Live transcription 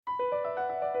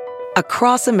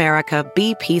Across America,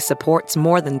 BP supports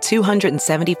more than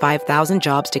 275,000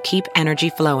 jobs to keep energy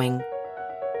flowing.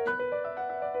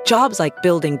 Jobs like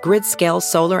building grid-scale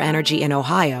solar energy in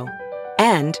Ohio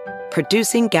and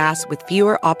producing gas with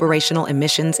fewer operational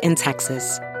emissions in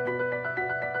Texas.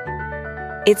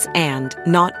 It's and,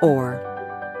 not or.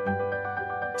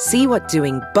 See what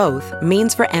doing both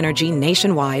means for energy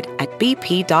nationwide at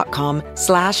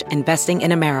bp.com/investing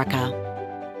in America.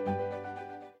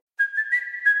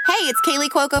 Hey, it's Kaylee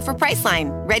Cuoco for Priceline.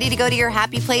 Ready to go to your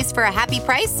happy place for a happy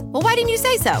price? Well, why didn't you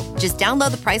say so? Just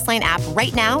download the Priceline app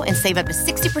right now and save up to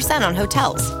 60% on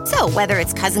hotels. So whether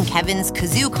it's Cousin Kevin's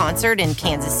Kazoo Concert in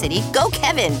Kansas City, go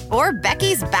Kevin, or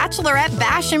Becky's Bachelorette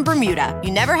Bash in Bermuda,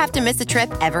 you never have to miss a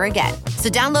trip ever again. So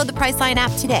download the Priceline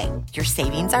app today. Your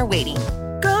savings are waiting.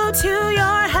 Go to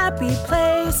your happy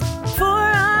place for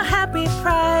a happy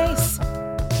price.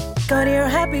 Go to your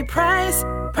happy price,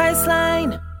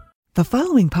 Priceline. The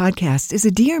following podcast is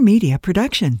a Dear Media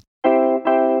production.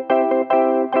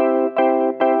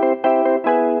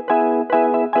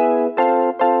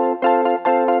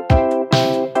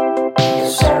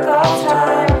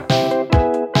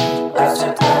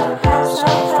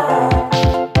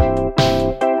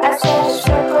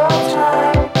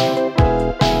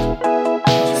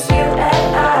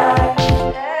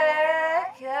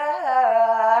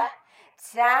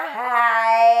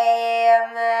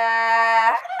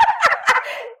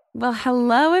 Well,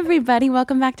 hello, everybody.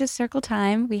 Welcome back to Circle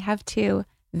Time. We have two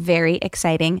very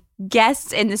exciting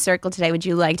guests in the circle today. Would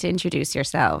you like to introduce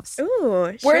yourselves?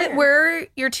 Ooh, sure. We're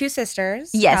your two sisters.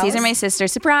 Yes, Kels. these are my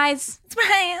sisters. Surprise.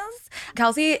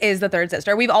 Kelsey is the third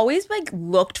sister. We've always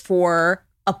looked for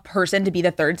a person to be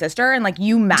the third sister, and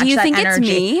you match that energy. Do you think it's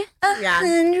me?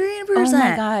 100%. Oh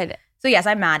my God. So yes,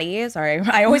 I'm Mady. Sorry,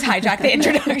 I always hijack the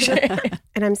introduction.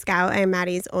 And I'm Scout. I'm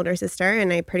Maddie's older sister,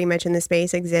 and I pretty much in the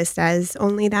space exist as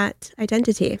only that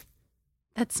identity.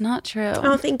 That's not true.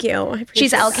 Oh, thank you.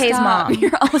 She's LK's mom.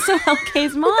 You're also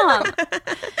LK's mom.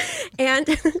 And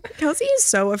Kelsey is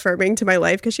so affirming to my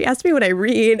life because she asked me what I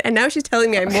read, and now she's telling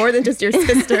me I'm more than just your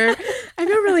sister. I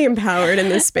feel really empowered in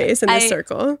this space, in this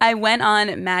circle. I went on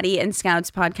Mady and Scout's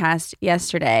podcast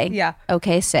yesterday. Yeah.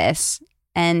 Okay, sis.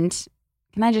 And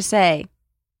can I just say,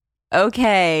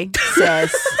 okay,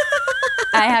 sis.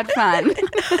 I had fun.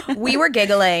 We were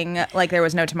giggling like there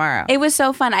was no tomorrow. It was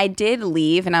so fun. I did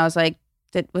leave and I was like,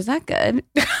 was that good?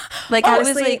 I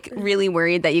was really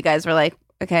worried that you guys were like,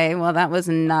 okay, well, that was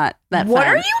not that fun. What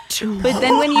are you talking But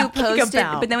then when you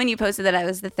posted that I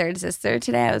was the third sister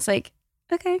today, I was like,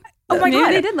 okay. Oh my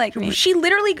God. They did like me. She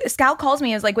literally, Scout calls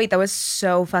me and was like, wait, that was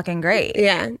so fucking great.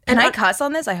 Yeah. Can I cuss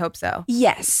on this? I hope so.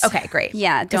 Yes. Okay, great.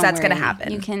 Yeah, because that's going to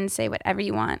happen. You can say whatever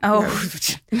you want. Oh,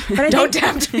 but don't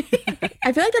tempt me.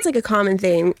 I feel like that's a common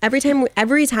thing. Every time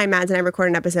Mads and I record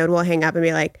an episode, we'll hang up and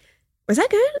be like, was that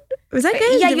good? Was that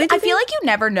good? Yeah, I feel like you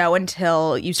never know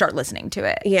until you start listening to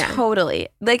it. Yeah. Totally.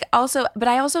 But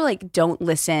I also don't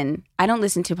listen. I don't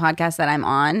listen to podcasts that I'm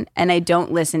on, and I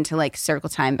don't listen to Circle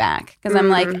Time back because I'm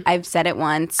like, I've said it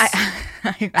once.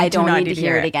 I don't need to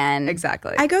hear it again.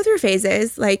 Exactly. I go through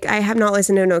phases. I have not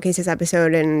listened to an OK Sis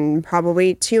episode in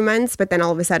probably 2 months, but then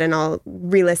all of a sudden I'll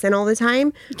re-listen all the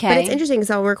time. Okay. But it's interesting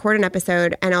because I'll record an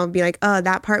episode and I'll be like, oh,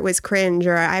 that part was cringe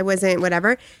or I wasn't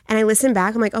whatever. And I listen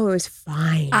back, I'm like, oh, it was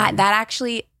fine.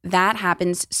 That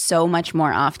happens so much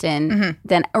more often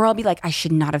than, or I'll be like, I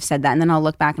should not have said that. And then I'll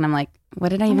look back and I'm like, what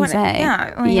did I even say?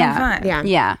 Yeah. Fine.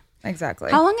 Yeah.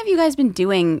 Exactly. How long have you guys been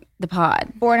doing the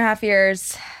pod? 4.5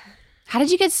 years. How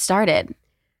did you get started?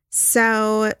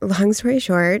 So, long story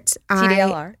short,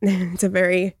 TDLR. It's a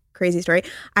very crazy story.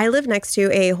 I lived next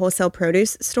to a wholesale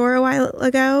produce store a while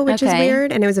ago, which is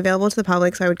weird. And it was available to the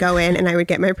public. So I would go in and I would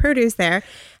get my produce there.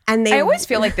 And I always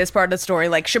feel like this part of the story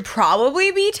should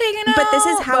probably be taken out. But this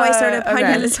is how I started a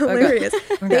podcast. Okay. It's hilarious.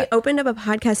 Okay. They opened up a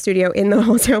podcast studio in the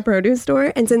wholesale produce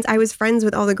store. And since I was friends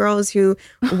with all the girls who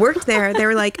worked there, they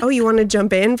were like, oh, you want to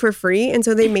jump in for free? And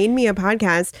so they made me a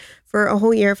podcast for a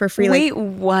whole year for free. Wait,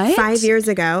 what? 5 years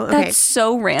ago. Okay. That's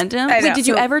so random. Wait, did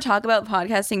you ever talk about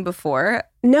podcasting before?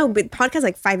 No, but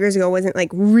podcast 5 years ago wasn't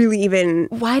really even.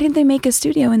 Why did they make a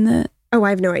studio in the... Oh, I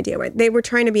have no idea why. They were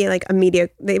trying to be a media.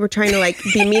 They were trying to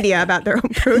be media about their own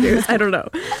produce. I don't know.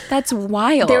 That's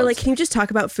wild. They were like, can you just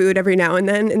talk about food every now and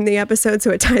then in the episode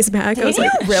so it ties back? Did I was you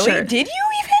like, really? Sure. Did you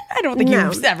even? I don't think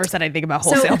you've ever said anything about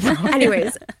wholesale produce.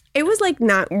 Anyways, it was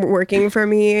not working for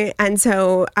me. And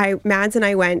so Mads and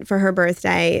I went for her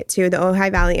birthday to the Ojai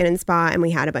Valley Inn and Spa, and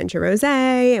we had a bunch of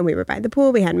rosé, and we were by the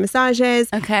pool. We had massages.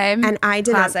 Okay. And I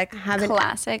did Classic. not have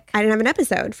an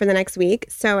episode for the next week.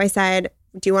 So I said,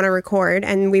 do you want to record?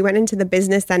 And we went into the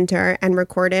business center and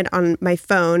recorded on my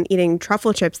phone, eating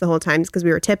truffle chips the whole time because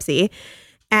we were tipsy.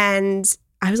 And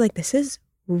I was like, this is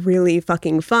really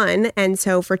fucking fun. And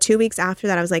so for 2 weeks after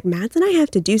that, I was like, Mads and I have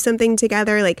to do something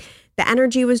together. Like the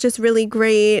energy was just really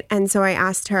great. And so I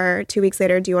asked her 2 weeks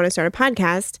later, do you want to start a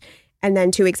podcast? And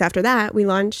then 2 weeks after that, we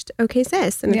launched OK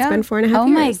Sis. And it's been 4.5 years. Oh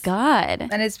my God.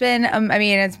 And it's been,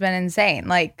 it's been insane.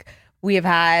 Like we have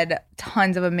had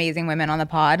tons of amazing women on the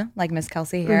pod, like Miss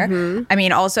Kelsey here. Mm-hmm. I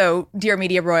mean, also Dear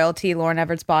Media royalty, Lauren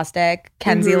Everts-Bostic,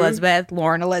 Kenzie Elizabeth,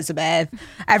 Lauren Elizabeth,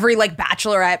 every like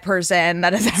bachelorette person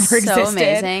that has ever existed. So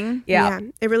amazing. Yeah.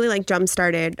 It really like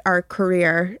jump-started our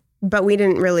career. But we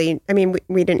didn't really,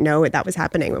 we didn't know that was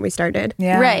happening when we started.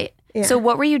 Yeah. Right. Yeah. So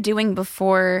what were you doing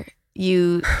before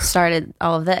you started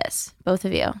all of this, both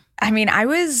of you? I mean,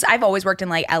 I've always worked in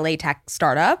like LA tech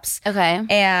startups. Okay.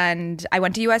 And I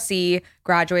went to USC,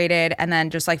 graduated, and then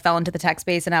just like fell into the tech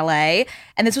space in LA.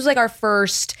 And this was like our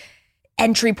first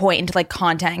entry point into like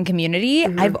content and community.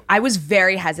 I was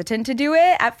very hesitant to do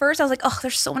it at first. I was like, oh,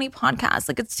 there's so many podcasts.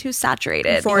 Like it's too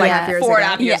saturated.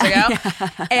 4.5 years ago.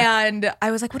 ago. And I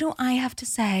was like, what do I have to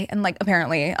say? And like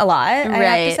apparently a lot I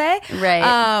have to say.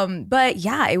 Right. But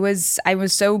yeah, I was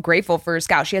so grateful for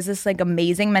Scout. She has this like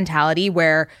amazing mentality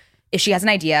where if she has an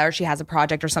idea or she has a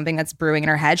project or something that's brewing in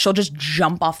her head, she'll just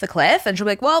jump off the cliff and she'll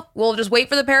be like, well, we'll just wait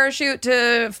for the parachute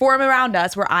to form around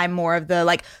us, where I'm more of the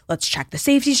like, let's check the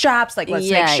safety straps, like let's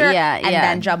make sure and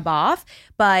then jump off.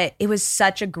 But it was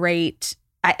such a great,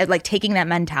 like taking that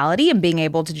mentality and being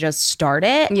able to just start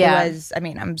it. Yeah. It was,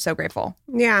 I'm so grateful.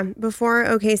 Yeah. Before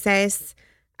OK Sis,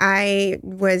 I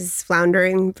was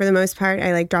floundering for the most part.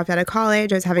 I like dropped out of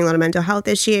college. I was having a lot of mental health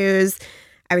issues.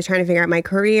 I was trying to figure out my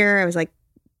career. I was like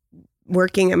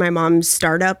working at my mom's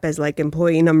startup as like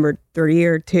employee number 3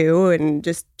 or 2 and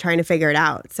just trying to figure it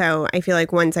out. So I feel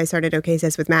like once I started OK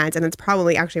Sis with Mads, and that's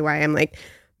probably actually why I'm like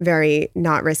very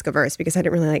not risk averse, because I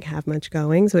didn't really like have much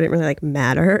going. So it didn't really like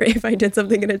matter if I did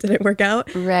something and it didn't work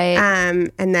out. Right.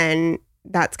 And then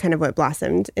that's kind of what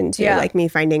blossomed into like me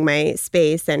finding my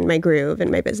space and my groove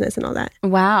and my business and all that.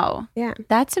 Wow. Yeah.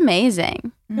 That's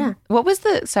amazing. Yeah. What was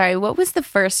the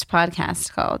first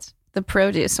podcast called? The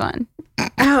produce one.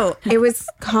 Oh, it was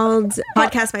called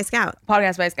Podcast by Scout.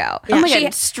 Podcast by Scout. Yeah. Oh my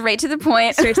God, straight to the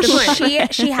point. Straight to the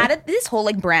point. She had this whole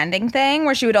like branding thing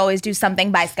where she would always do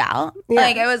something by Scout. Yeah.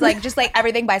 Like it was like just like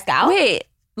everything by Scout. Wait,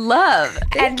 love.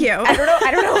 Thank you. I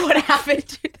don't know what happened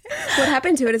to that. What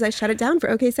happened to it is I shut it down for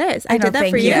OK Sis. I know, did that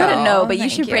thank for you. you. I don't know, but you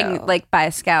Thank should bring like by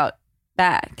a Scout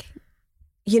back.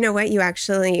 You know what? You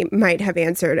actually might have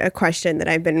answered a question that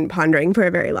I've been pondering for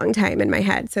a very long time in my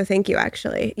head. So thank you,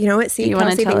 actually. You know what? See,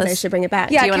 Kelsey thinks I should bring it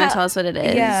back. Yeah, do you want to tell us what it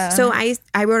is? Yeah. So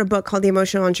I wrote a book called The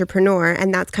Emotional Entrepreneur,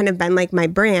 and that's kind of been like my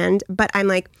brand. But I'm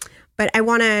like, but I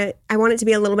want it to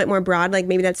be a little bit more broad. Like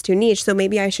maybe that's too niche. So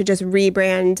maybe I should just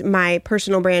rebrand my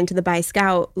personal brand to the By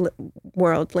Scout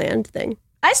World Land thing.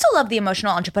 I still love The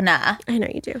Emotional Entrepreneur. I know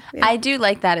you do. Yeah. I do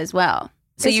like that as well.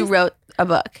 So you wrote a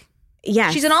book. Yeah.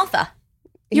 She's an author.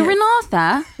 You're an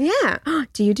author. Yeah.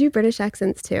 Do you do British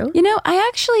accents too? You know, I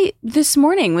actually this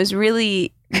morning was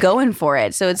really going for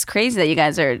it. So it's crazy that you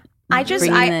guys are. I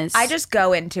just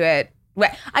go into it.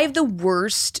 I have the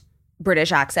worst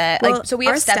British accent. Well, like, so we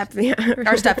have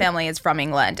our step family is from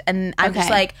England, and I'm just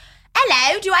like,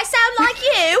 "Hello, do I sound like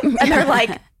you?" And they're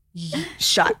like,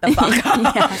 "Shut the fuck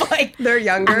up!" Yeah. Like they're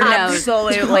younger.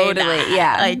 Absolutely, totally, not.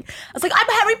 yeah. Like I was like, "I'm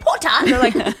Harry Potter." And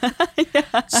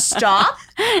they're like, "Stop."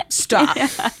 Yeah.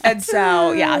 And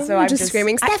so so I'm just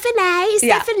screaming, Stephanie.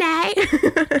 Yeah,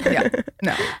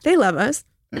 no, They love us.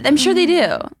 I'm sure they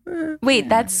do. Wait,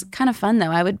 that's kind of fun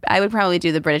though. I would probably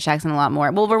do the British accent a lot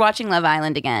more. Well, we're watching Love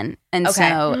Island again, and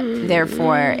so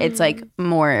therefore it's like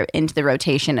more into the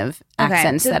rotation of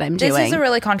accents that I'm doing. This is a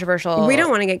really controversial. We don't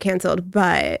want to get canceled,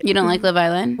 but You don't like Love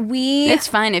Island? It's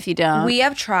fine if you don't. We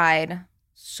have tried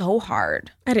so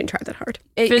hard. I didn't try that hard.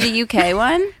 For the UK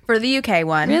one? For the UK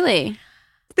one, Really?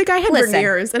 The guy had Listen.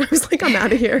 veneers, and I was like, I'm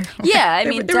out of here. Yeah, I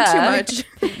mean, they were too duh. much.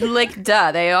 Like,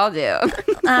 duh, they all do.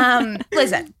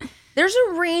 Listen, there's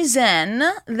a reason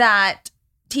that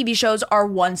TV shows are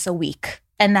once a week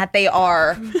and that they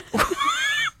are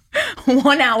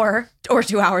 1 hour or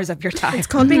 2 hours of your time. It's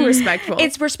called being respectful.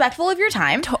 It's respectful of your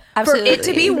time absolutely. for it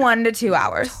to be 1 to 2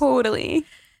 hours. Totally.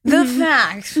 The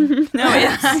fact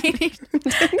that I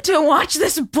need to watch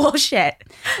this bullshit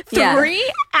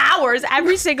 3 hours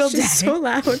every single day. She's so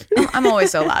loud. I'm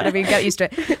always so loud. I mean, get used to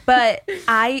it. But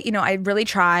I really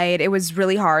tried. It was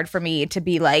really hard for me to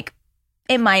be like,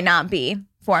 it might not be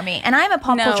for me. And I'm a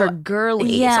pop culture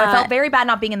girly. Yeah. So I felt very bad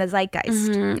not being in the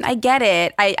zeitgeist. I get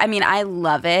it. I mean, I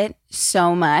love it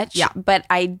so much. Yeah. But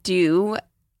I do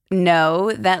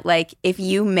know that like if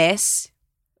you miss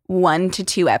 1 to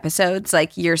 2 episodes,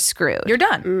 like you're screwed. You're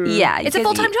done. Yeah. It's a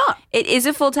full-time job. It is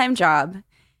a full-time job.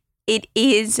 It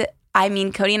is, I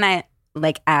mean, Cody and I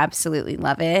like absolutely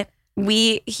love it.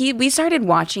 We started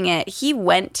watching it. He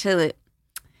went to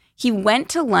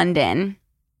London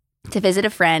to visit a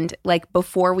friend like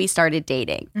before we started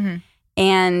dating. Mm-hmm.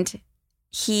 And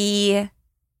he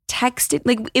texted,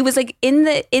 like it was like in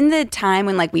the time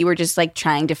when like we were just like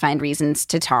trying to find reasons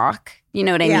to talk. You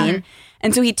know what I mean?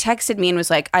 And so he texted me and was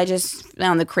like, I just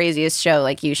found the craziest show.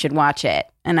 Like, you should watch it.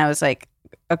 And I was like,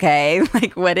 okay,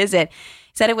 like, what is it?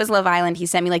 He said it was Love Island. He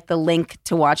sent me like the link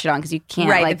to watch it on because you can't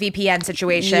like the VPN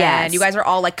situation. Yes. You guys are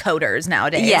all like coders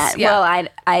nowadays. Yeah. Well,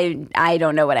 I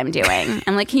don't know what I'm doing.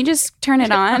 I'm like, can you just turn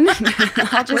it on?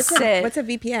 I'll just sit. What's a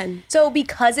VPN? So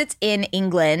because it's in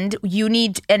England, you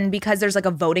need, and because there's like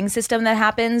a voting system that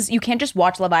happens, you can't just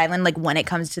watch Love Island like when it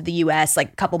comes to the US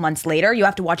like a couple months later. You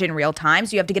have to watch it in real time.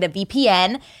 So you have to get a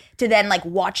VPN to then like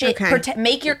watch it,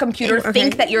 make your computer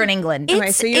think that you're in England.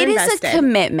 So you're invested. Is a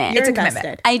commitment. You're it's invested. A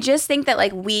commitment. I just think that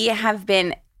like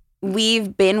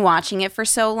we've been watching it for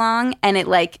so long, and it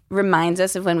like reminds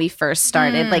us of when we first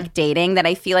started like dating, that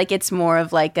I feel like it's more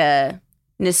of like a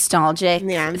nostalgic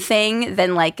thing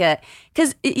than like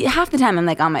because half the time I'm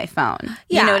like on my phone.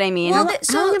 You know what I mean? Well,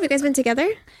 how long have you guys been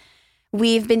together?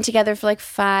 We've been together for like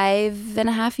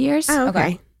 5.5 years. Oh,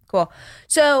 okay. Cool.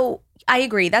 So I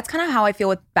agree. That's kind of how I feel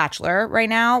with Bachelor right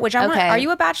now, which I'm are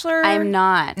you a Bachelor? I'm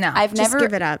not. No. I've Just never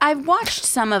give it up. I've watched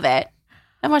some of it.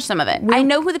 I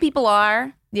know who the people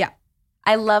are. Yeah.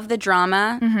 I love the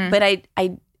drama, but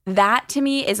I that to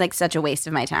me is like such a waste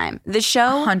of my time. The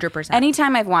show, 100%.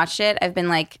 Anytime I've watched it, I've been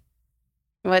like,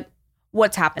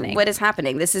 what's happening? What is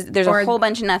happening? There's a whole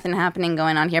bunch of nothing happening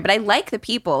going on here. But I like the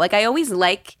people. Like I always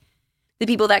like the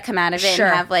people that come out of it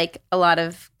and have like a lot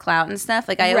of clout and stuff.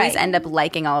 Like I always end up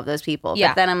liking all of those people. Yeah.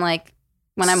 But then I'm like,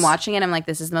 when I'm watching it, I'm like,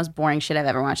 this is the most boring shit I've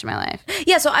ever watched in my life.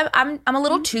 Yeah, so I'm a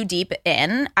little too deep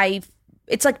in.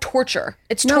 It's like torture.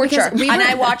 It's torture. And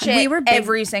I watch it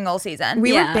every single season.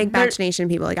 We were big Batch Nation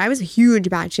people. Like I was a huge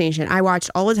Batch Nation. I watched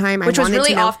all the time. Which was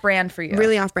really off-brand for you.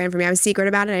 Really off-brand for me. I was secret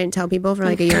about it. I didn't tell people for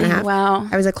like a year and a half. Wow.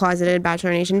 I was a closeted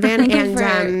Bachelor Nation fan.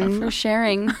 And for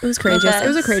sharing. It was courageous. It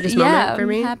was a courageous moment for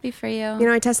me. I'm happy for you. You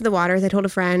know, I tested the waters. I told a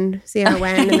friend, see how it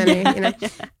went. And then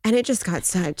and it just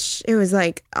got it was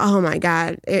like, oh my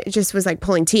God. It just was like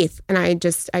pulling teeth. And I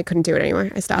couldn't do it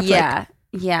anymore. I stopped a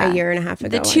year and a half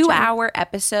ago. The 2-hour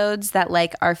episodes that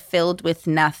like are filled with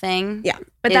nothing. Yeah.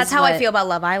 But that's how I feel about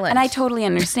Love Island. And I totally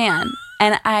understand.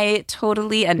 And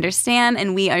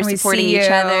we are supporting each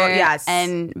other. Yes.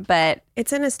 But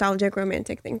it's a nostalgic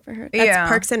romantic thing for her. That's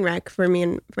Parks and Rec for me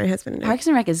and my husband and I. Parks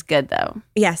and Rec is good though.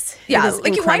 Yes. Yeah.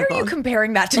 Like why are you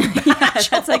comparing that to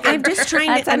Bachelor? Like I'm just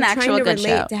trying to relate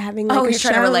show. to having like you're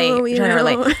trying to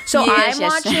relate. So I'm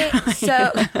watching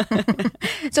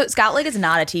so Scout like is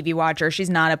not a TV watcher. She's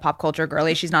not a pop culture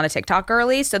girly. She's not a TikTok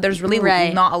girly. So there's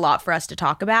really not a lot for us to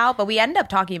talk about, but we end up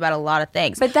talking about a lot of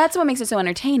things. But that's what makes it so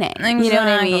entertaining. You know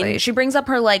what I mean? She brings up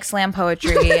her like slam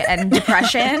poetry and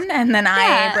depression, and then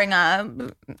I bring up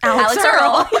Alex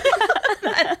Earl.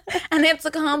 And it's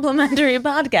a complimentary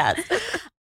podcast.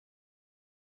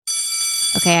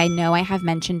 Okay, I know I have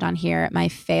mentioned on here my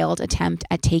failed attempt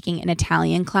at taking an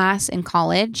Italian class in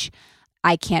college.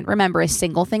 I can't remember a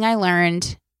single thing I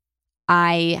learned.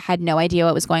 I had no idea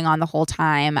what was going on the whole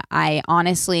time. I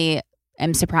honestly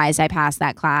am surprised I passed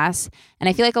that class. And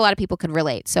I feel like a lot of people could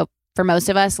relate. So for most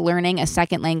of us, learning a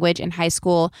second language in high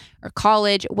school or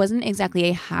college wasn't exactly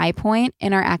a high point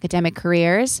in our academic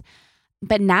careers.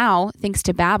 But now, thanks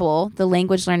to Babbel, the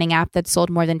language learning app that sold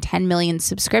more than 10 million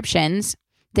subscriptions,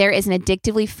 there is an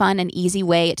addictively fun and easy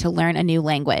way to learn a new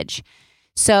language.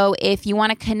 So if you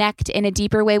want to connect in a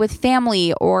deeper way with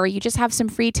family, or you just have some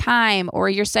free time, or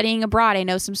you're studying abroad, I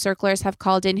know some circlers have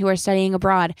called in who are studying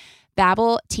abroad,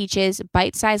 Babbel teaches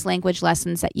bite-sized language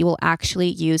lessons that you will actually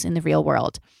use in the real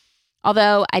world.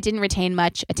 Although I didn't retain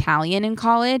much Italian in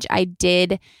college, I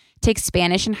did take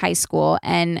Spanish in high school,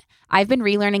 and I've been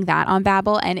relearning that on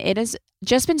Babbel, and it has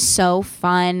just been so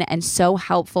fun and so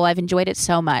helpful. I've enjoyed it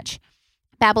so much.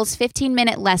 Babbel's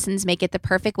 15-minute lessons make it the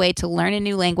perfect way to learn a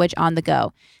new language on the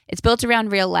go. It's built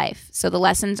around real life, so the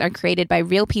lessons are created by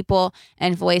real people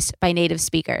and voiced by native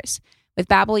speakers. With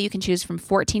Babbel, you can choose from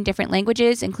 14 different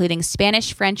languages, including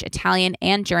Spanish, French, Italian,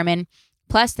 and German.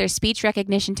 Plus, their speech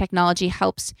recognition technology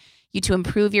helps you to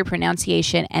improve your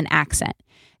pronunciation and accent.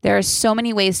 There are so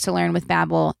many ways to learn with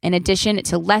Babbel. In addition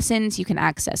to lessons, you can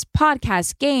access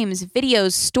podcasts, games,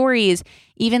 videos, stories,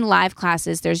 even live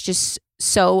classes. There's just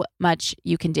so much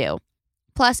you can do.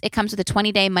 Plus, it comes with a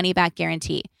 20-day money-back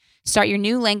guarantee. Start your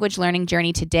new language learning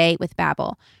journey today with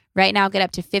Babbel. Right now, get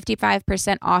up to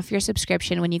 55% off your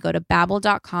subscription when you go to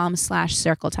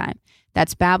babbel.com/circletime.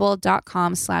 That's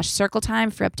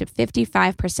babbel.com/circletime for up to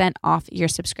 55% off your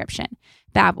subscription.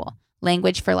 Babbel,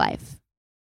 language for life.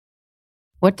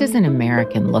 What does an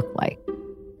American look like?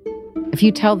 If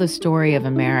you tell the story of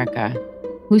America,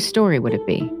 whose story would it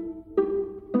be?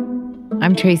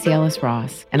 I'm Tracy Ellis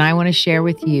Ross, and I want to share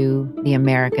with you the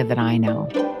America that I know.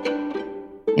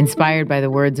 Inspired by the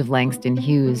words of Langston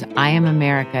Hughes, I Am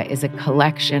America is a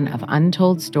collection of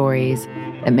untold stories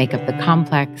that make up the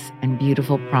complex and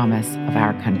beautiful promise of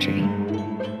our country.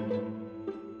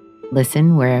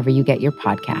 Listen wherever you get your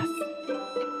podcasts.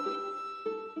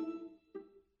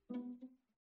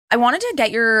 I wanted to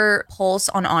get your pulse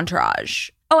on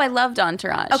Entourage. Oh, I loved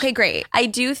Entourage. Okay, great. I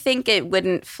do think it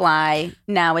wouldn't fly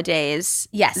nowadays.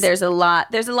 Yes. There's a lot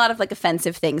of like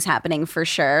offensive things happening for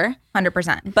sure.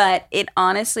 100%. But it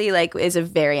honestly like is a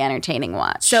very entertaining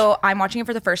watch. So I'm watching it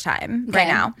for the first time right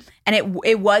now. And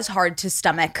it was hard to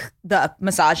stomach the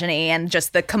misogyny and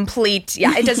just the complete,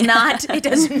 it does not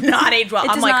age well. It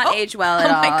does not age well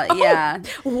at all. Yeah.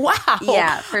 Wow.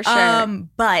 Yeah, for sure.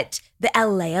 But the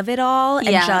LA of it all and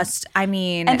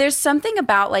And there's something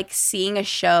about like seeing a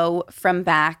show from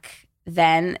back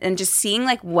then and just seeing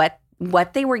like what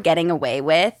they were getting away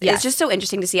with. Yes. It's just so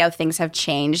interesting to see how things have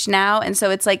changed now. And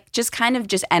so it's like just kind of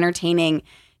just entertaining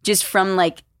just from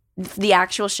like the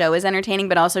actual show is entertaining,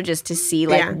 but also just to see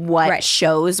like what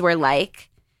shows were like.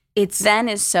 It's then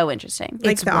is so interesting.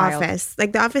 Like it's The wild. Office.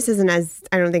 Like The Office isn't as,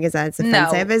 I don't think it's as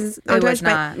offensive as it was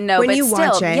not. No, when but you still,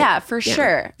 watch it, yeah, for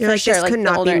sure. You're for like, sure. this like could the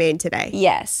not older- be made today.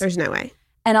 Yes. There's no way.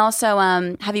 And also,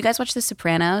 have you guys watched The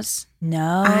Sopranos?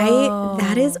 No.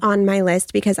 That is on my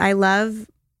list because I love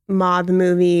mob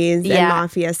movies and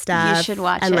mafia stuff. You should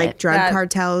watch and it. like drug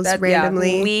cartels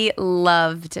randomly. We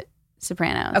loved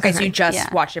Sopranos. Okay, so you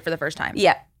just watched it for the first time.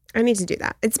 Yeah. I need to do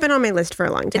that. It's been on my list for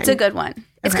a long time. It's a good one.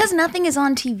 It's because nothing is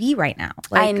on TV right now.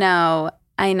 Like, I know.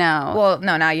 Well,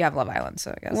 no, now you have Love Island,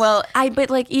 so I guess. Well, but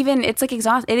like even it's like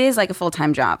exhaust. It is like a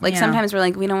full-time job. Like sometimes we're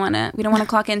like we don't want to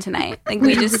clock in tonight. Like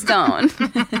we just don't.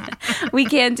 We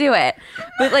can't do it.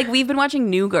 But like we've been watching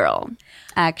New Girl.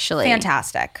 Actually,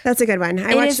 fantastic. That's a good one.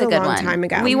 I watched it a long time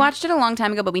ago. We watched it a long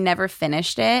time ago, but we never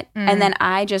finished it. And then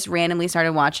I just randomly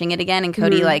started watching it again, and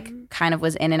Cody like kind of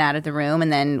was in and out of the room,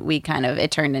 and then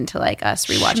it turned into like us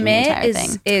rewatching the entire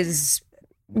thing. Is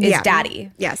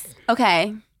daddy? Yes.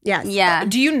 Okay. Yes. Yeah.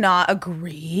 Do you not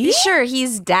agree? Sure,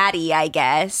 he's daddy, I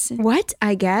guess. What?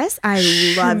 I guess I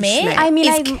love Schmidt. I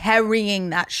mean, he's carrying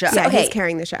that show. Yeah, he's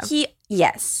carrying the show.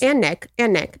 Yes. And Nick.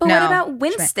 But what about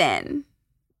Winston? Schmidt.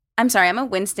 I'm sorry, I'm a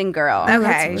Winston girl.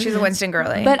 Okay, she's a Winston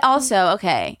girly. But also,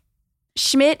 okay,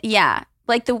 Schmidt,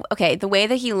 like the way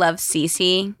that he loves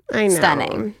Cece, I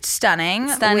know.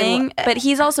 stunning. But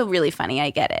he's also really funny. I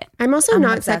get it. I'm also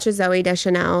not such a Zooey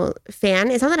Deschanel fan.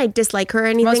 It's not that I dislike her or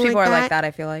anything. Most people like are that. like that.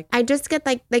 I feel like I just get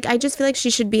like I just feel like she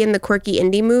should be in the quirky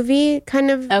indie movie kind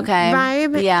of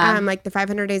vibe. Yeah, like the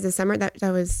 500 Days of Summer. That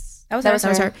was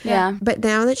her. Yeah. But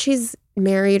now that she's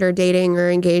married or dating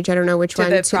or engaged, I don't know which one,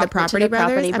 to the Property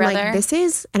Brothers. I'm like, this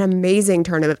is an amazing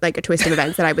turn of like a twist of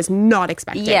events that I was not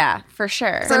expecting. Yeah, for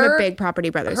sure. So I'm a big Property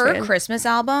Brothers fan. Her Christmas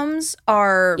albums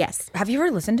are Have you ever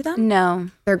listened to them? No,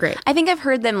 they're great. I think I've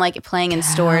heard them like playing in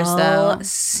stores though.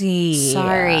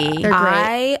 Sorry, they're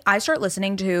great. I start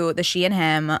listening to the She and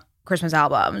Him Christmas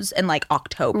albums in like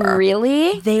October.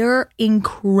 Really? They're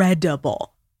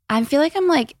incredible. I feel like I'm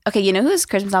like, okay, you know whose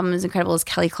Christmas album is incredible is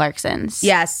Kelly Clarkson's.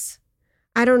 Yes.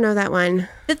 I don't know that one.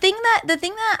 The thing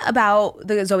that about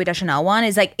the Zooey Deschanel one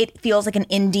is like it feels like an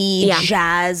indie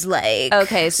jazz like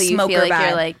okay, so you feel like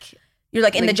vibe. you're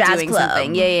like in the jazz club.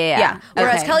 Something. Yeah.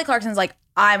 Whereas Kelly Clarkson's like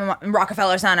I'm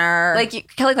Rockefeller Center.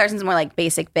 Like Kelly Clarkson's more like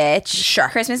basic bitch. Sure.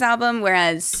 Christmas album,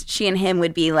 whereas She and Him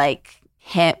would be like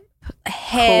hip,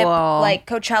 cool. Like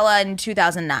Coachella in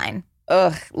 2009.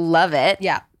 Ugh, love it.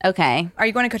 Yeah. Okay. Are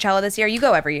you going to Coachella this year? You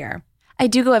go every year. I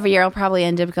do go every year. I'll probably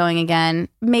end up going again.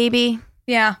 Maybe.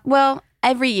 Yeah. Well,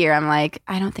 every year I'm like,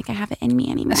 I don't think I have it in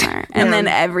me anymore. And then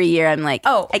every year I'm like,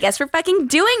 I guess we're fucking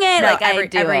doing it. No, like every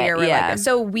year we're yeah. like this.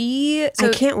 So I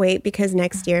can't wait because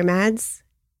next year, Mads,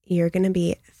 you're going to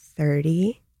be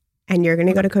 30 and you're going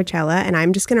to go to Coachella and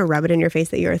I'm just going to rub it in your face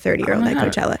that you're a 30-year-old at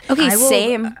Coachella. Okay,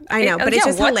 same. I know, but it's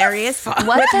just hilarious.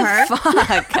 What the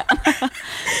fuck?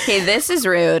 Okay, this is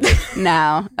rude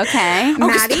now. Okay.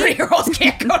 Maddie, 30-year-olds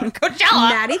can't go to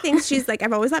Coachella. Maddie thinks she's like,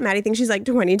 I've always thought Maddie thinks she's like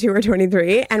 22 or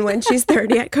 23. And when she's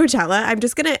 30 at Coachella, I'm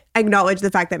just going to acknowledge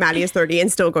the fact that Maddie is 30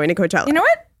 and still going to Coachella. You know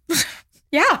what?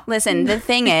 Yeah. Listen, the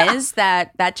thing is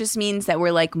that just means that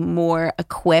we're like more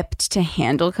equipped to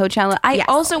handle Coachella. I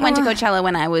also went to Coachella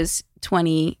when I was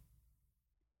 22.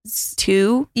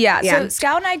 Yeah. So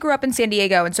Scout and I grew up in San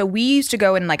Diego, and so we used to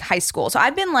go in like high school. So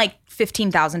I've been like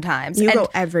 15,000 times. You go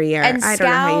every year. And I don't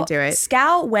know how you do it.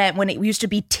 Scout went when it used to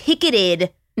be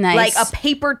ticketed, like a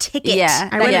paper ticket. Yeah.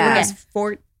 I went when I was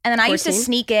 14. And then I used to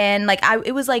sneak in. Like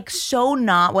it was like so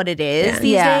not what it is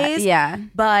these days. Yeah.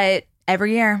 But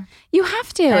every year. You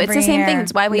have to. It's the same thing.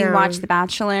 It's why we watch The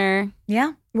Bachelor.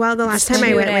 Yeah. Well, the last time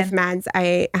I went with Mads,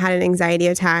 I had an anxiety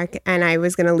attack and I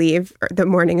was going to leave the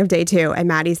morning of day 2. And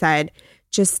Maddie said,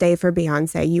 just stay for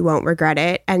Beyonce. You won't regret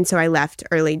it. And so I left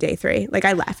early day 3. Like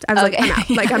I left. I was like, I'm out.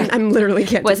 Like I'm literally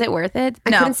kidding. Was it worth it?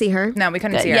 I couldn't see her. No, we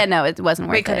couldn't see her. Yeah, no, it wasn't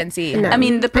worth it. We couldn't see. No. I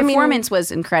mean, the performance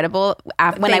was incredible.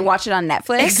 When I watched it on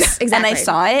Netflix Exactly. and I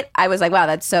saw it, I was like, wow,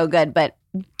 that's so good. But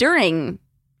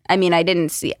I didn't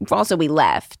see. Also, we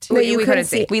left. No, you couldn't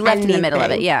see. We left in the middle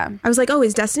of it. Yeah. I was like, oh,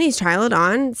 is Destiny's Child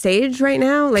on stage right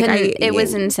now? Like, it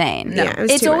was insane. No,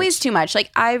 it's always too much.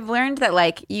 Like I've learned that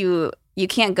like you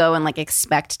can't go and like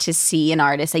expect to see an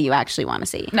artist that you actually want to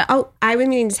see. No. Oh, I was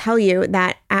meaning to tell you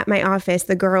that at my office,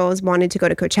 the girls wanted to go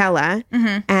to Coachella.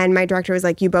 And my director was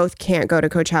like, you both can't go to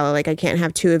Coachella. Like, I can't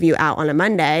have 2 of you out on a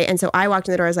Monday. And so I walked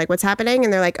in the door. I was like, what's happening?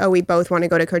 And they're like, oh, we both want to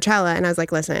go to Coachella. And I was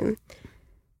like, listen,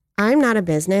 I'm not a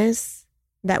business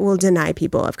that will deny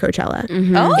people of Coachella.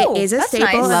 Oh, it is a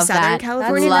staple of Southern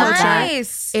California culture.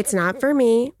 Nice. It's not for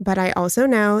me, but I also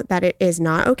know that it is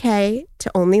not okay to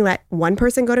only let one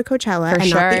person go to Coachella and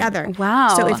not the other. Wow.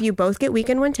 So if you both get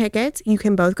weekend 1 tickets, you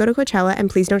can both go to Coachella, and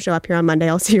please don't show up here on Monday.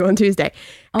 I'll see you on Tuesday.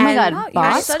 Oh my God,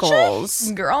 boss such goals.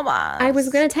 a girl boss. I was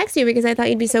going to text you because I thought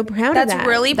you'd be so proud of that. That's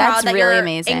really proud That's that really you're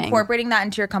amazing. incorporating that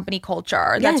into your company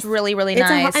culture. Yes. That's really, really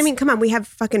nice. I mean, come on, we have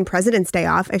fucking President's Day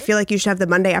off. I feel like you should have the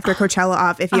Monday after Coachella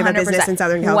off if you have a business 100%. in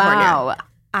Southern California. Wow.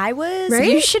 I was... Right?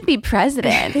 You should be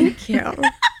president. Thank you.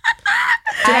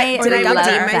 I Did I love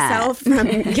redeem that. myself from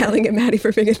yelling at Maddie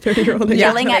for being a 30-year-old?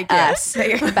 Yelling at us,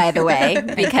 by the way,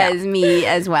 because me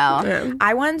as well.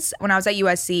 I once, when I was at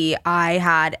USC, I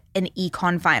had an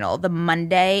econ final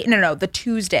the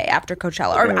Tuesday after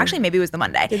Coachella. Or actually, maybe it was the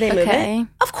Monday. Did they move it?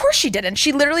 Of course she didn't.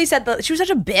 She literally said she was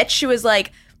such a bitch. She was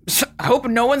like, I hope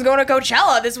no one's going to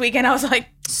Coachella this weekend. I was like,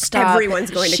 Stop. Everyone's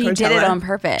going to Coachella. She did it on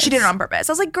purpose. She did it on purpose.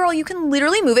 I was like, girl, you can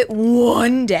literally move it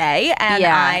one day.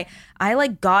 And I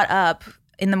like got up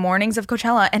in the mornings of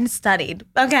Coachella and studied.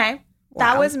 Okay.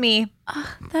 That was me.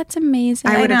 Oh, that's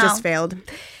amazing. I would have just failed.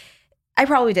 I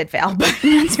probably did fail, but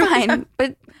that's fine.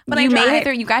 But I you made tried. it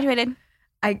through. You graduated.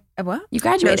 What? You No,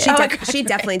 graduated. she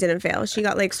definitely didn't fail. She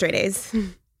got like straight A's.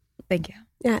 Thank you.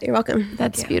 Yeah, you're welcome.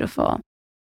 That's beautiful.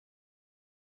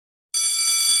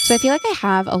 So I feel like I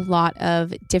have a lot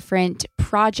of different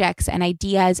projects and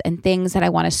ideas and things that I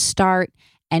want to start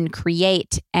and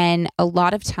create. And a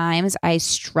lot of times I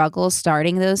struggle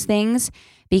starting those things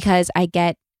because I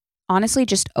get honestly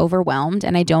just overwhelmed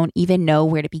and I don't even know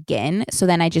where to begin. So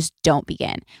then I just don't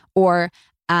begin. Or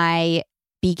I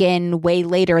begin way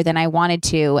later than I wanted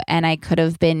to, and I could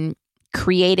have been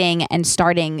creating and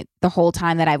starting the whole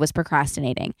time that I was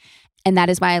procrastinating. And that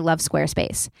is why I love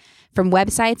Squarespace. From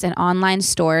websites and online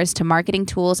stores to marketing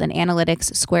tools and analytics,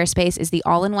 Squarespace is the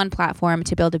all-in-one platform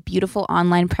to build a beautiful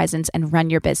online presence and run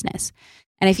your business.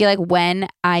 And I feel like when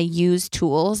I use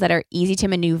tools that are easy to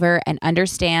maneuver and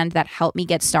understand that help me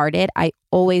get started, I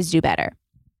always do better.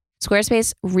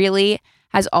 Squarespace really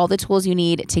has all the tools you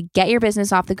need to get your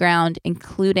business off the ground,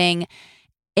 including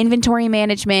inventory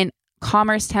management,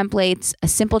 commerce templates, a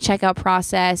simple checkout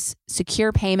process,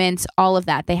 secure payments, all of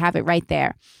that. They have it right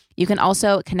there. You can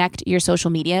also connect your social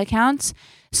media accounts.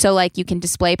 So like you can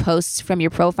display posts from your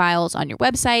profiles on your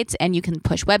websites, and you can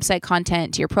push website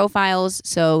content to your profiles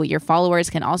so your followers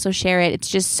can also share it. It's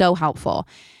just so helpful.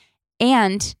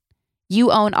 And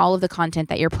you own all of the content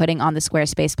that you're putting on the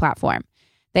Squarespace platform.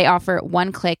 They offer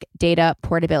one-click data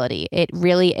portability. It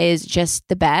really is just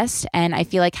the best. And I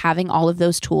feel like having all of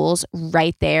those tools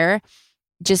right there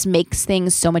just makes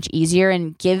things so much easier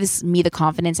and gives me the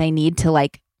confidence I need to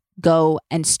like go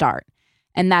and start.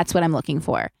 And that's what I'm looking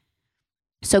for.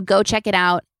 So go check it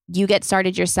out. You get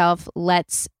started yourself.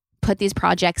 Let's put these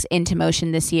projects into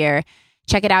motion this year.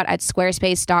 Check it out at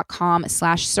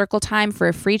squarespace.com/circletime for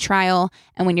a free trial.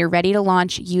 And when you're ready to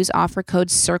launch, use offer code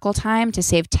CircleTime to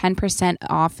save 10%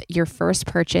 off your first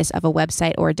purchase of a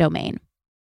website or a domain.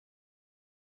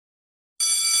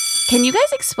 Can you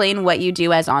guys explain what you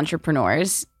do as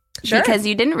entrepreneurs? Sure. Because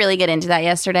you didn't really get into that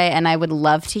yesterday, and I would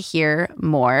love to hear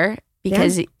more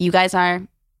because you guys are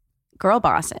girl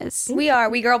bosses. We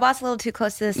girl boss a little too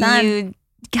close to the sun. You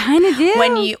kind of do.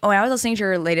 When I was listening to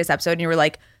your latest episode and you were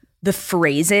like, the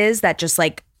phrases that just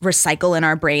like recycle in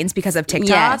our brains because of TikTok.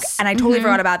 Yes. And I totally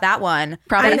forgot about that one.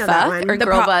 Probably know that fuck one. or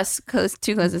girl boss too close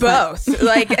to the sun. Both.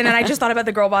 Like, and then I just thought about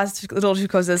the girl boss little too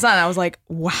close to the sun. I was like,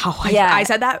 wow. I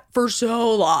said that for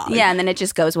so long. Yeah, and then it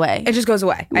just goes away. It just goes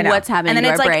away. I know. What's happening and then to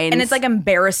it's our like, brains? And it's like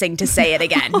embarrassing to say it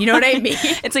again. You know what I mean?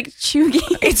 It's like chuggy.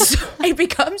 It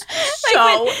becomes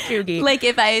so chuggy. Like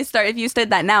if you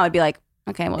said that now, I'd be like,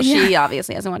 okay, well, she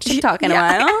obviously hasn't watched TikTok in a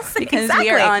while because we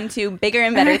are on to bigger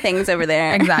and better things over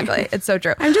there. Exactly. It's so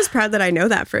true. I'm just proud that I know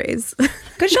that phrase.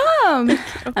 Good job.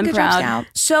 I'm Good proud. Job,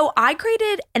 so I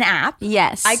created an app.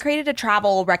 Yes. I created a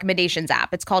travel recommendations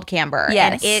app. It's called Camber.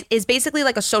 Yes. And it is basically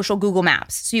like a social Google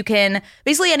Maps. So you can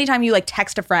basically anytime you like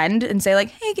text a friend and say like,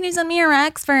 hey, can you send me your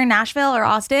Rex for Nashville or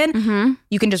Austin?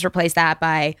 You can just replace that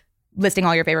by listing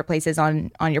all your favorite places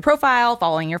on your profile,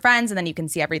 following your friends, and then you can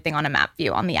see everything on a map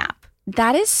view on the app.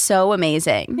 That is so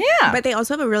amazing. Yeah. But they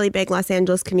also have a really big Los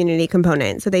Angeles community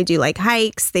component. So they do like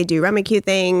hikes, they do rummy cute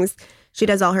things. She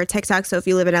does all her TikToks. So if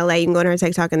you live in LA, you can go to her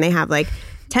TikTok and they have like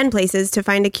 10 places to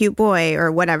find a cute boy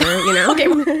or whatever, you know? Okay.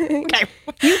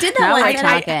 You did that Now one. we're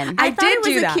talking. I did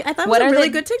do that. I thought it was a really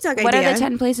good TikTok idea. What are the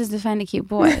 10 places to find a cute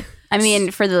boy? I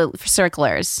mean, for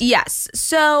circlers. Yes.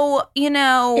 So, you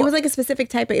know. It was like a specific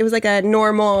type. It was like a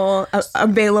normal,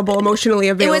 available, emotionally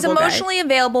available It was emotionally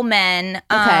available men.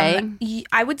 Okay.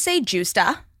 I would say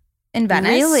Justa in Venice.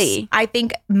 Really? I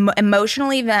think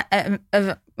emotionally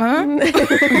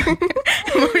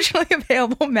emotionally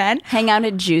available men Hang out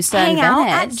at Justa hang in out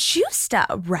Venice. at Justa,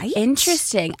 right?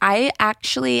 Interesting. I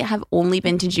actually have only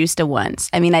been to Justa once.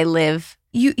 I mean, I live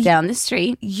down the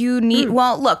street. You need,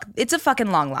 well, look, it's a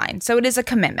fucking long line, so it is a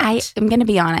commitment. I'm going to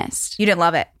be honest. You didn't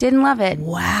love it? Didn't love it.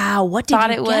 Wow. What did Thought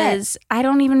you it get? was, I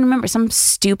don't even remember, some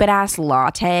stupid ass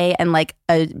latte and like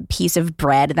a piece of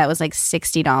bread that was like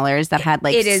 $60 that had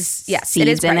like it is, yes, seeds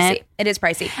it is in pricey. it. It is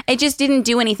pricey. It just didn't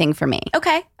do anything for me.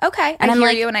 Okay. And I I'm hear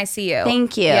like, you and I see you.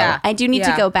 Thank you. Yeah. I do need to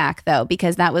Yeah. go back though,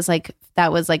 because that was like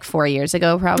 4 years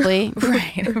ago probably.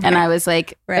 Right. And I was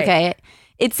like, Right. okay,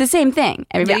 it's the same thing.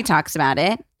 Everybody talks about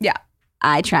it. Yeah.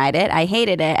 I tried it. I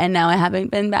hated it. And now I haven't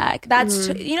been back. That's,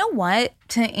 you know what?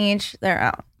 To each their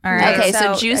own. All right. Okay,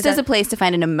 so Juice is a place to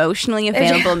find an emotionally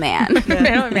available man.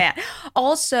 Man.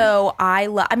 Also, I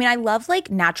love like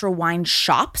natural wine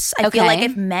shops. I feel Okay. like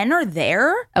if men are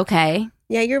there, Okay.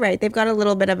 Yeah, you're right. They've got a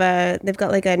little bit of they've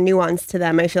got like a nuance to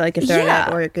them. I feel like if they're Yeah.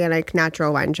 an organic,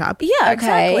 natural wine shop. yeah, Okay.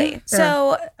 exactly.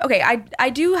 So, okay, I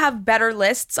do have better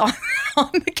lists on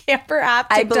the Camper app.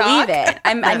 I TikTok. believe it.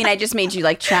 I mean, I just made you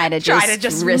like try to Try to just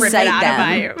just rip it recite out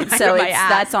them. of my So ass.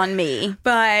 that's on me.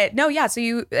 But no, yeah. So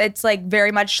it's like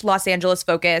very much Los Angeles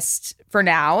focused for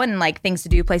now, and like things to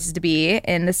do, places to be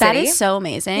in the city. That is so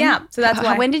amazing. Yeah, so that's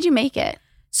why. When did you make it?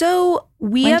 So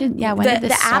When did this the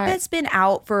start? app has been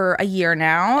out for a year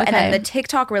now, and then Okay. the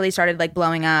TikTok really started like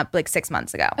blowing up like 6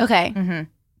 months ago. Okay.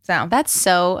 So That's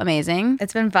so amazing.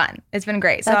 it's been fun. It's been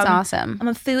great. So That's I'm, awesome. I'm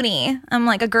a foodie. I'm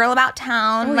like a girl about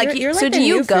town. Oh, like you're So like do the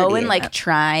you new go foodie. and like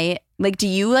try, like do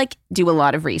you like do a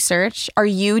lot of research? Are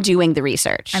you doing the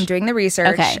research? I'm doing the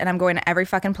research, Okay. and I'm going to every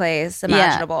fucking place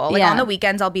imaginable. Like yeah. on the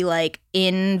weekends, I'll be like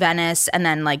in Venice and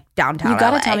then like downtown. You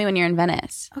gotta LA. tell me when you're in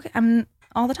Venice. Okay, I'm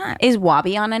all the time. Is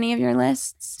Wabi on any of your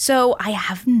lists? So I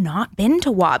have not been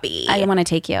to Wabi. I want to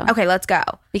take you Okay, let's go.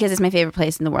 because it's my favorite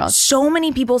place in the world. So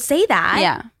many people say that.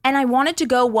 Yeah. And I wanted to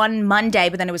go one Monday,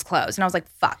 but then it was closed. And I was like,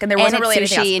 fuck. And there And wasn't it's really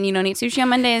anything else. sushi, and you don't eat sushi on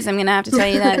Mondays. I'm gonna have to tell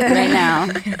you that right now.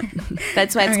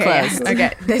 That's why it's closed.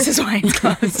 Okay, this is why it's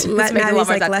closed. Let Maddie's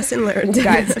like lesson learned.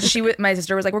 Guys, my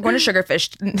sister was like, we're going to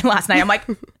Sugarfish last night. I'm like,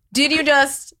 did you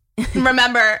just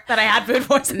remember that I had food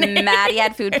poisoning? Maddie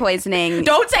had food poisoning.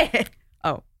 Don't say it.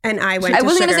 Oh. And I went. I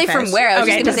wasn't gonna say from where. I was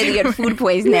Okay, just gonna say that you had food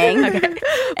poisoning.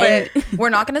 But we're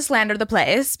not going to slander the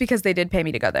place because they did pay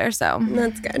me to go there. So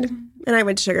That's good. And I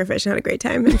went to Sugarfish and had a great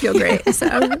time and feel great. So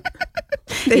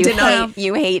they did not.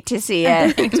 You hate to see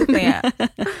it. yeah.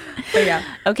 But yeah.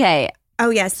 Okay.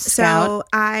 Oh yes. Scout. So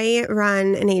I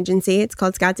run an agency. It's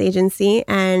called Scout's Agency,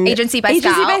 and Agency by Agency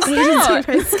Scout.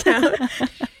 by Agency by Scout.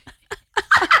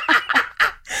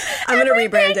 I'm gonna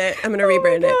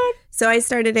rebrand it. So I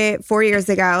started it 4 years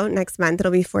ago. Next month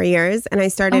it'll be 4 years, and I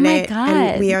started my it. God.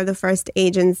 And we are the first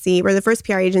agency. We're the first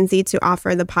PR agency to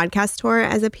offer the podcast tour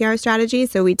as a PR strategy.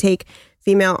 So we take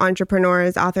female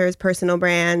entrepreneurs, authors, personal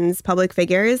brands, public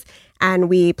figures, and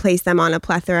we place them on a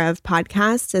plethora of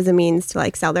podcasts as a means to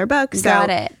like sell their books. Got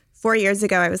So it. 4 years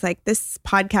ago, I was like, this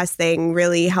podcast thing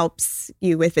really helps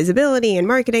you with visibility and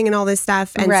marketing and all this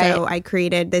stuff. And Right. so I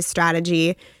created this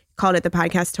strategy, called it the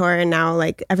podcast tour. And now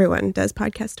like everyone does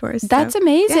podcast tours. That's so.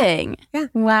 amazing. Yeah.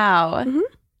 Wow. Mhm.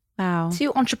 Wow.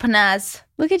 Two entrepreneurs.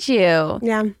 Look at you.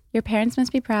 Yeah. Your parents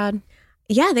must be proud.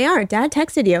 Yeah, they are. Dad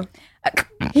texted you.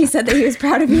 He said that he was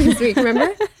proud of you this week,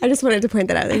 remember? I just wanted to point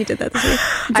that out that he did that this week.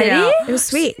 Did he? It was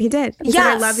sweet. He did. He said,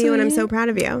 I love you and I'm so proud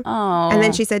of you. Oh. And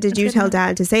then she said, did you tell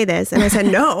Dad to say this? And I said,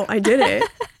 no, I didn't.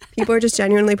 People are just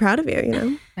genuinely proud of you, you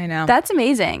know? I know. That's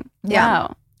amazing. Yeah.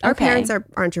 Wow. Our parents are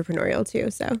entrepreneurial too,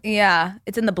 so. Yeah,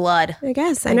 it's in the blood. I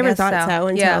guess. I never thought so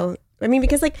until... I mean,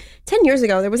 because like 10 years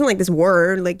ago, there wasn't like this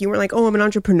word. Like you weren't like, oh, I'm an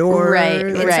entrepreneur. Right.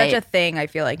 It's such a thing, I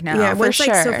feel like now. Yeah, once for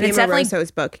like sure. Sophia Moroso's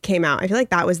book came out, I feel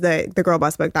like that was the Girl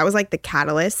Boss book. That was like the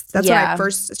catalyst. That's when I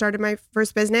first started my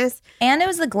first business. And it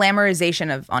was the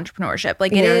glamorization of entrepreneurship.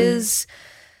 Like it is...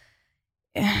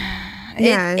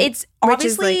 It's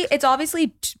obviously it's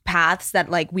obviously paths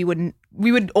that like we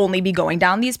would only be going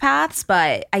down these paths,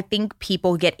 but I think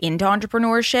people get into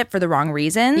entrepreneurship for the wrong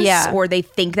reasons, or they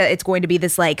think that it's going to be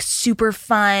this like super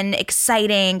fun,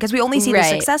 exciting, because we only see the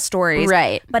success stories,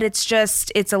 right? But it's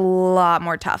a lot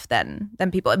more tough than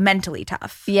people, mentally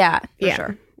tough. Yeah, for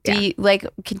sure.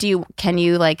 Can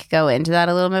you like go into that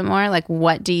a little bit more? Like,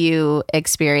 what do you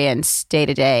experience day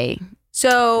to day?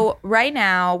 So right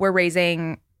now we're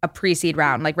raising a pre-seed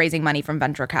round, like raising money from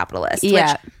venture capitalists.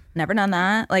 Yeah. Which never done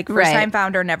that. Like first-time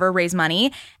founder, never raise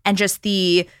money. And just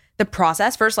the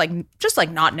process first, like just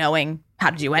like not knowing how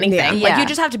to do anything. Yeah. Like you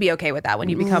just have to be okay with that when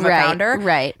you become a founder.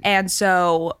 Right. And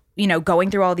so, you know,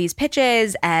 going through all these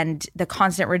pitches and the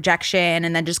constant rejection,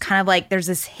 and then just kind of like there's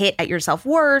this hit at your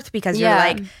self-worth because you're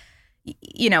like,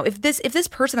 you know, if this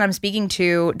person that I'm speaking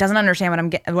to doesn't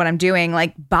understand what I'm doing,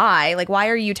 like, bye. Like, why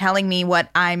are you telling me what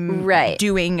I'm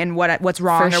doing and what's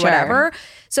wrong or whatever?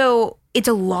 So it's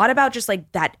a lot about just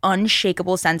like that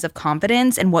unshakable sense of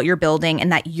confidence in what you're building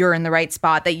and that you're in the right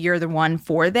spot, that you're the one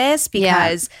for this,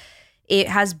 because it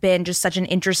has been just such an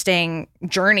interesting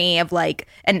journey of like,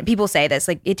 and people say this,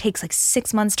 like it takes like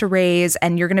 6 months to raise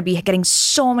and you're going to be getting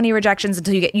so many rejections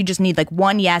until you just need like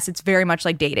one yes. It's very much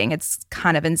like dating. It's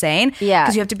kind of insane. Yeah.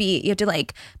 Because you have to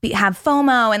have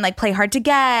FOMO and like play hard to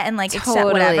get and like accept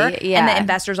whatever. Yeah. And the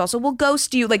investors also will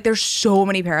ghost you. Like there's so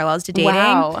many parallels to dating.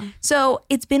 Wow. So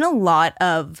it's been a lot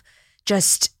of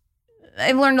just,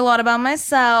 I've learned a lot about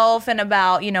myself and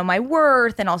about, you know, my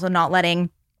worth, and also not letting,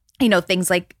 you know, things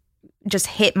like just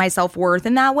hit my self-worth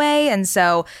in that way. And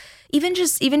so even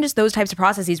just those types of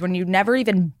processes when you've never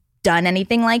even done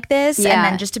anything like this, and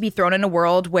then just to be thrown in a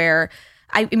world where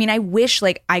I mean, I wish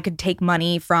like I could take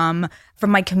money from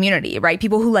my community, right?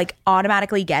 People who like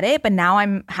automatically get it, but now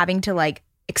I'm having to like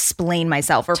explain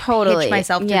myself or pitch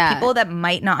myself to people that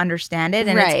might not understand it.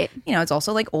 And it's, you know, it's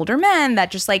also like older men that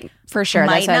just like, for sure,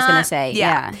 that's what I was gonna say.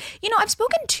 Yeah. You know, I've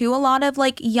spoken to a lot of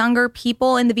like younger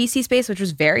people in the VC space, which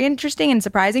was very interesting and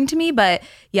surprising to me. But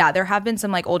yeah, there have been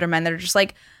some like older men that are just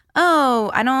like,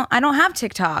 oh, I don't have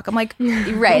TikTok. I'm like,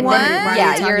 right. What?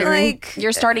 Then,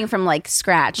 you're starting from like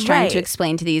scratch, trying to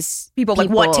explain to these people like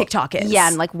what TikTok is. Yeah,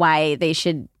 and like why they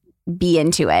should be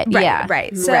into it.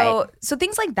 Right. So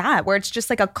things like that, where it's just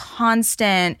like a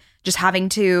constant just having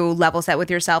to level set with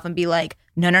yourself and be like,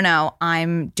 no,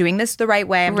 I'm doing this the right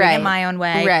way. I'm doing it my own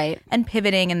way. And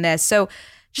pivoting in this. So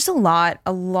just a lot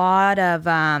of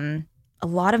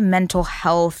mental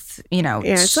health, you know.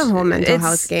 Yeah, it's a whole mental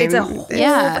health game. It's a whole,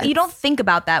 you don't think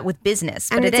about that with business,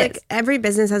 but it is. Like every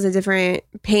business has a different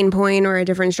pain point or a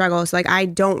different struggle. So like I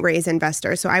don't raise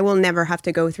investors, so I will never have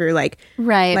to go through like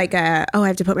I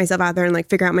have to put myself out there and like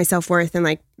figure out my self-worth and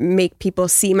like make people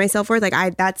see my self-worth.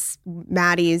 Like that's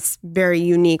Maddie's very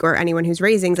unique, or anyone who's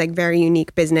raising's like very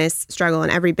unique business struggle,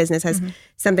 and every business has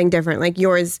something different. Like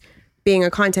yours, being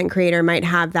a content creator, might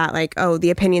have that like, oh,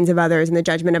 the opinions of others and the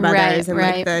judgment of others and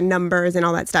like the numbers and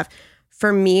all that stuff.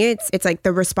 For me, it's like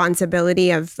the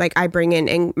responsibility of like I bring in,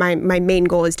 and my main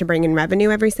goal is to bring in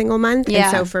revenue every single month. Yeah.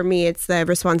 And so for me, it's the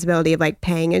responsibility of like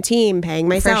paying a team, paying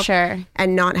myself, for sure,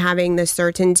 and not having the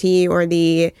certainty or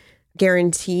the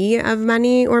guarantee of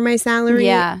money or my salary,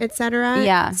 etc.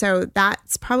 Yeah. So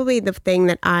that's probably the thing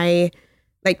that I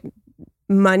like.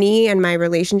 Money and my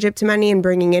relationship to money and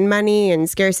bringing in money and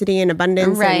scarcity and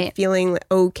abundance and feeling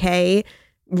okay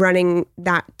running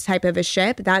that type of a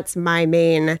ship. That's my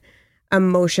main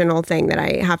emotional thing that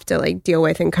I have to like deal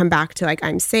with and come back to like,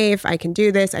 I'm safe, I can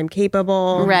do this, I'm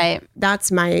capable. Right. I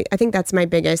think that's my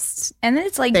biggest. And then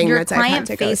it's like you're client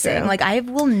facing. Like I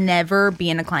will never be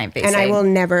in a client facing. And I will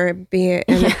never be in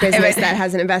a business that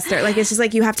has an investor. Like it's just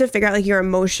like you have to figure out like your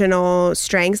emotional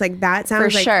strengths. Like that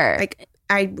sounds like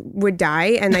I would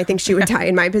die, and I think she would die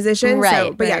in my position.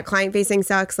 Yeah, client facing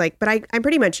sucks. Like, but I'm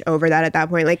pretty much over that at that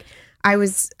point. Like I'm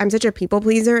such a people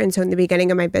pleaser. And so in the beginning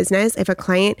of my business, if a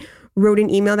client wrote an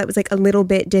email that was like a little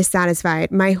bit dissatisfied,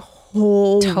 my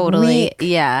whole week.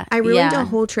 Yeah. I ruined a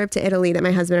whole trip to Italy that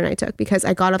my husband and I took because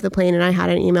I got off the plane and I had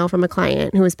an email from a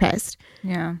client who was pissed.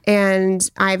 Yeah. And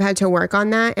I've had to work on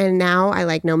that. And now I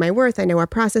like know my worth. I know our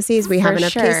processes. We have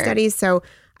enough case studies. So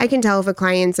I can tell if a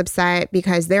client's upset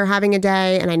because they're having a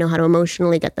day and I know how to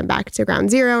emotionally get them back to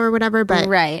ground zero or whatever. But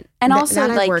right. And also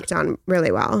that I've worked on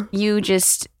really well. You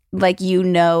just like, you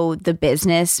know, the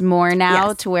business more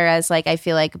now to whereas like, I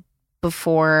feel like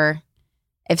before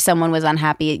if someone was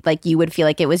unhappy, like you would feel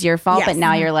like it was your fault, but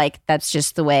now you're like, that's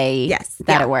just the way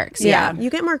that it works. Yeah. You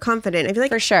get more confident. I feel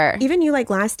like for sure. Even you like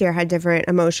last year had different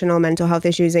emotional mental health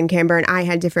issues in Camber and I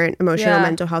had different emotional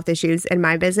mental health issues in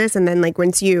my business. And then like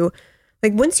once you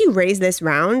raise this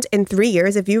round in 3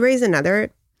 years, if you raise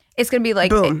another, it's going to be like,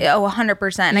 boom.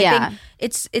 100%. And I think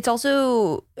it's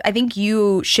also, I think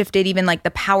you shifted even like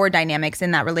the power dynamics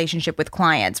in that relationship with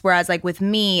clients. Whereas like with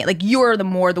me, like you're the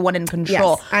one in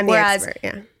control. Yes, I'm the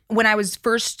expert, when I was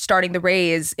first starting the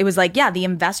raise, it was like, the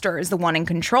investor is the one in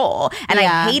control. And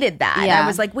I hated that. And I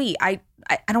was like, wait, I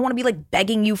don't want to be like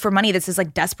begging you for money. This is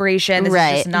like desperation. This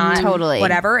is just not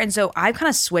whatever. And so I kind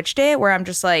of switched it where I'm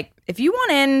just like, if you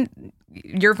want in,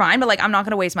 you're fine. But like, I'm not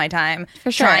going to waste my time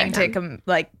trying to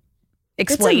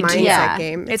explain to you. It's a mindset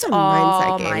game. It's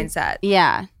all mindset.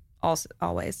 Yeah. Also,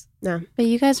 always. No. But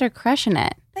you guys are crushing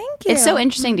it. Thank you. It's so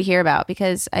interesting to hear about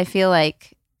because I feel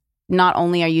like not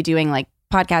only are you doing like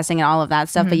podcasting and all of that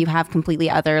stuff, but you have completely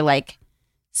other like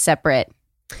separate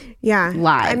lives.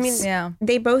 I mean,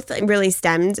 they both really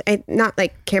stemmed. Not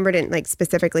like Camber didn't like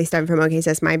specifically stem from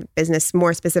OKSIS. My business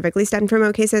more specifically stemmed from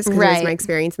OKSIS because it was my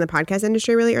experience in the podcast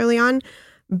industry really early on.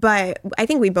 But I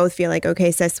think we both feel like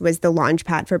OKSIS was the launch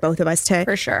pad for both of us to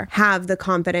for sure have the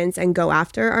confidence and go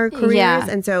after our careers.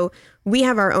 And so we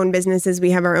have our own businesses.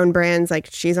 We have our own brands. Like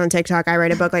she's on TikTok. I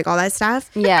write a book, like all that stuff.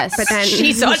 Yes. But then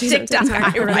she's on TikTok.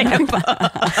 I write a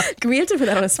book. We have to put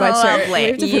that on a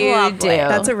sweatshirt. You do.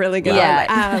 That's a really good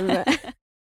one.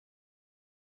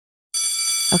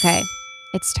 Okay.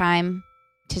 It's time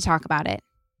to talk about it.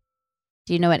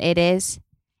 Do you know what it is?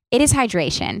 It is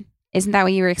hydration. Isn't that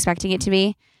what you were expecting it to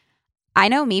be? I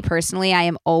know me personally, I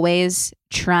am always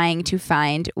trying to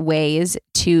find ways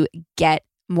to get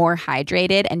more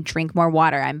hydrated and drink more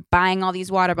water. I'm buying all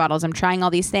these water bottles. I'm trying all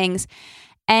these things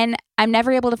and I'm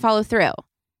never able to follow through.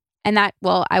 And I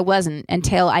wasn't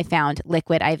until I found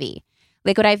Liquid IV.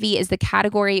 Liquid IV is the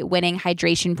category-winning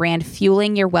hydration brand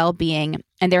fueling your well-being,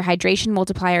 and their hydration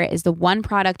multiplier is the one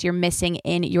product you're missing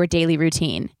in your daily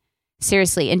routine.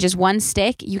 Seriously, in just one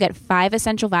stick, you get 5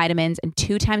 essential vitamins and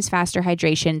 2 times faster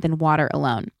hydration than water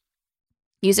alone.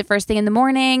 Use it first thing in the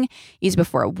morning, use it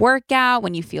before a workout,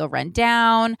 when you feel run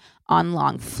down, on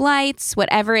long flights,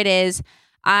 whatever it is.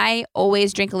 I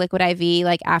always drink a Liquid IV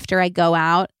like after I go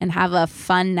out and have a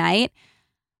fun night.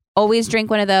 Always drink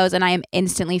one of those and I am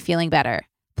instantly feeling better.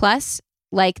 Plus,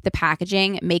 like the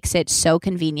packaging makes it so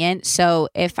convenient. So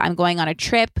if I'm going on a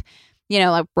trip, you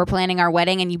know, like we're planning our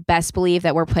wedding and you best believe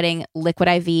that we're putting Liquid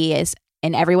IV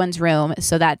in everyone's room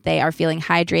so that they are feeling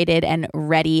hydrated and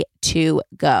ready to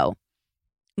go.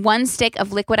 1 stick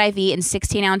of Liquid IV in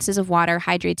 16 ounces of water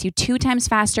hydrates you 2 times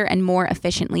faster and more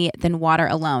efficiently than water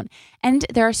alone. And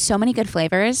there are so many good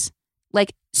flavors,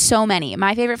 like so many.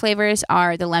 My favorite flavors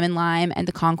are the lemon lime and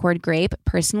the Concord grape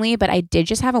personally, but I did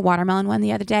just have a watermelon one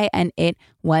the other day and it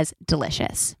was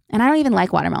delicious. And I don't even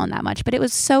like watermelon that much, but it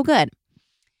was so good.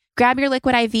 Grab your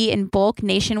Liquid IV in bulk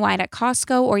nationwide at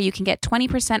Costco, or you can get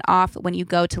 20% off when you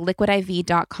go to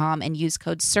liquidiv.com and use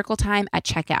code CircleTime at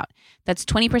checkout. That's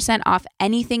 20% off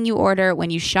anything you order when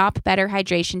you shop Better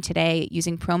Hydration today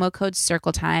using promo code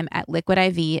CircleTime at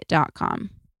liquidiv.com.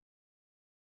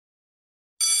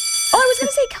 Oh, I was going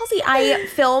to say, Kelsey, I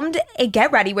filmed a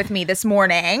Get Ready With Me this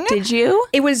morning. Did you?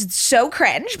 It was so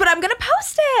cringe, but I'm going to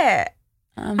post it.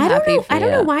 I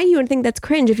don't know why you would think that's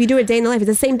cringe. If you do a day in the life, it's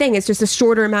the same thing. It's just a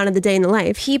shorter amount of the day in the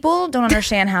life. People don't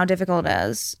understand how difficult it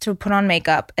is to put on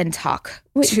makeup and talk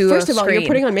to first a of all, screen. you're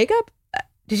putting on makeup?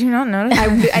 Did you not notice?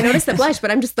 I noticed the blush, but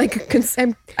I'm just like,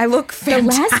 I look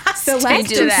fantastic. The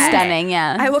last you do stunning,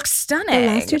 yeah. I look stunning. The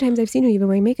last 2 times I've seen you, you've been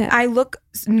wearing makeup. I look,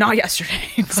 not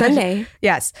yesterday. Sunday.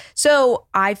 Yes. So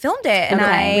I filmed it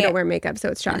and we don't wear makeup, so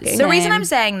it's shocking. The reason I'm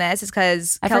saying this is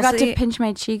because I forgot to pinch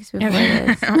my cheeks before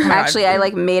this. Actually, I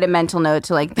like made a mental note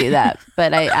to like do that,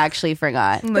 but I actually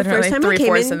forgot. The first time I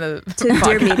came in to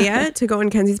Dear Media to go on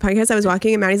Kenzie's podcast, I was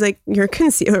walking and Maddie's like, your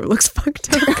concealer looks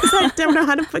fucked up because I don't know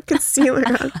how to put concealer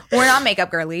on. We're not makeup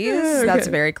girlies. Okay. That's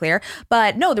very clear.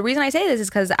 But no, the reason I say this is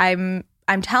because I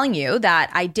I'm telling you that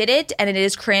I did it and it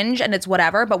is cringe and it's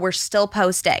whatever, but we're still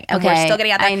posting and we're still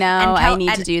getting out there. I know. I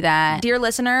need to do that. Dear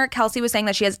listener, Kelsey was saying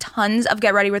that she has tons of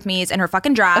Get Ready With Me's in her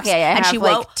fucking drafts. Okay, I have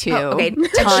like 2.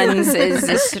 Tons is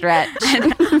a stretch.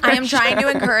 I am trying to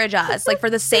encourage us, like for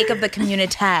the sake of the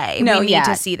community, we need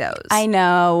to see those. I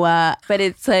know, but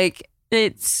it's like,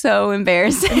 it's so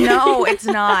embarrassing. No, it's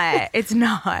not. It's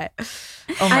not.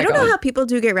 Oh my I don't God. know how people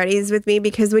do Get Readies with me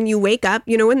because when you wake up,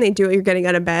 you know, when they do it, you're getting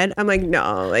out of bed. I'm like,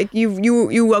 no, like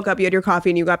you woke up, you had your coffee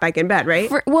and you got back in bed, right?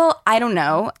 Well, I don't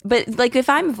know. But like if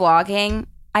I'm vlogging,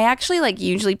 I actually like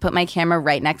usually put my camera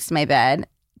right next to my bed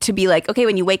to be like, okay,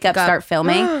 when you wake up, start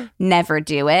filming. Never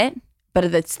do it. But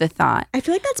it's the thought. I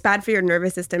feel like that's bad for your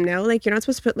nervous system now. Like you're not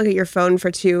supposed to look at your phone for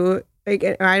 2, like,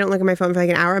 or I don't look at my phone for like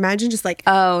an hour. Imagine just like,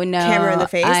 oh no, camera in the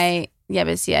face. I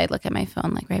look at my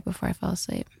phone like right before I fall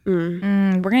asleep. We're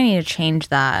gonna need to change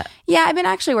that. Yeah, I've been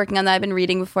actually working on that. I've been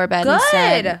reading before bed. Good.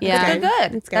 Instead. Yeah,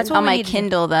 good. That's what on we my need to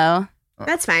Kindle though.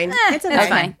 That's fine. It's okay. It's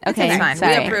fine. Okay, it's fine.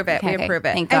 sorry. We approve it. Okay, we approve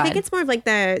it. Thank God. I think it's more of like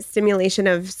the stimulation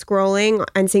of scrolling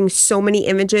and seeing so many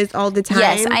images all the time.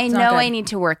 Yes, I know I need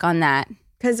to work on that.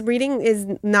 Because reading is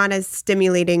not as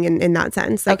stimulating in that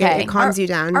sense. Like it calms you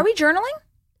down. Are we journaling?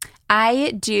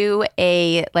 I do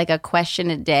a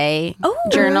question a day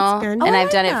journal, that's good. and I've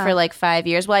done it for like 5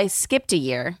 years. Well, I skipped a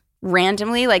year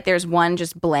randomly. Like there's one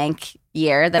just blank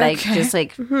year that I just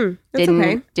like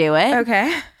didn't do it.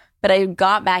 Okay. But I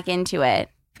got back into it.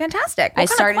 Fantastic. I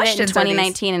started it in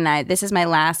 2019 and this is my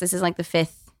last. This is like the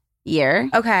 5th year.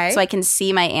 Okay. So I can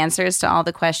see my answers to all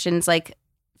the questions like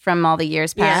from all the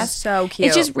years past. So cute.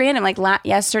 It's just random. Like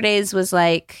yesterday's was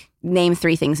like, name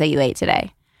 3 things that you ate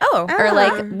today. Oh. Or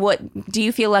like, what do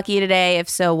you feel lucky today? If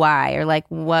so, why? Or like,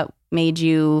 what made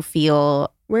you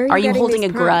feel? Where are you holding a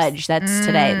prompts? grudge? That's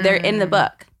today. They're in the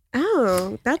book.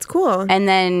 Oh, that's cool. And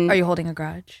then, are you holding a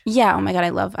grudge? Yeah. Oh my God,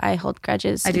 I hold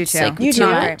grudges. I do It's too. like You too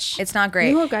do? much. It's not great.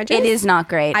 You hold grudges? It is not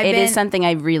great. It is something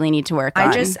I really need to work on.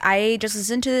 I just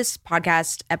listened to this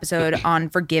podcast episode on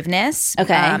forgiveness.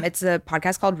 Okay. It's a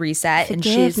podcast called Reset,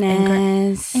 Forgiveness.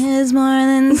 and she's is more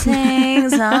than saying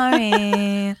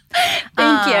sorry.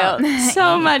 Thank you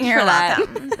so much You're for that.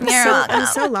 welcome. You're welcome. I'm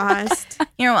so lost.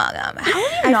 You're welcome. How do you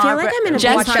I not feel like I'm in a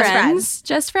Just Watch friends.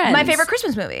 Just friends. My favorite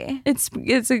Christmas movie. It's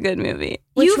a good movie.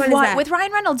 Which one is that? With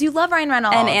Ryan Reynolds. You love Ryan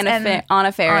Reynolds And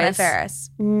Anna Faris. Anna Faris.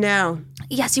 No.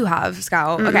 Yes, you have,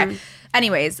 Scout. Okay.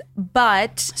 Anyways,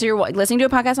 but So you're listening to a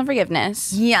podcast on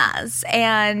forgiveness. yes,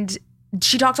 and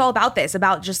she talks all about this,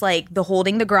 about just like the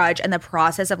holding the grudge and the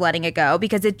process of letting it go,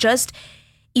 because it just,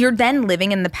 you're then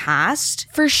living in the past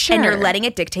For sure. and you're letting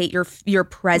it dictate your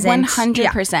present.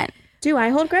 100%. Do I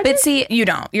hold grudges? But see, You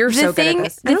don't. You're so good at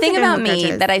this. The thing think I about hold me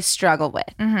grudges. that I struggle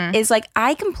with is like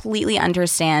I completely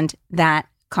understand that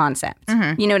concept.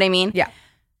 You know what I mean? Yeah.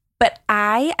 But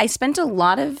I spent a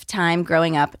lot of time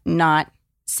growing up not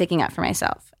sticking up for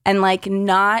myself and like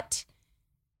not.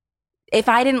 If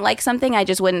I didn't like something, I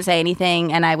just wouldn't say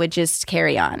anything and I would just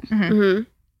carry on. Mm-hmm.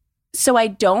 So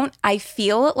I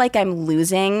feel like I'm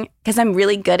losing because I'm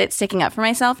really good at sticking up for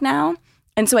myself now.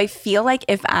 And so I feel like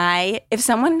if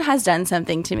someone has done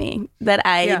something to me that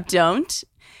I don't,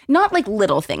 not like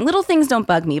little things don't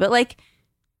bug me, but like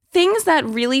things that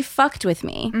really fucked with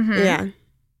me. Yeah.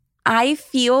 I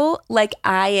feel like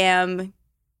I am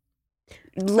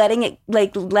letting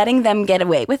them get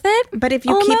away with it. But if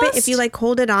you keep it, if you like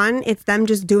hold it on, it's them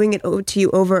just doing it to you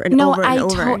over and over and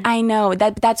over. I know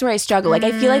that's where I struggle. Like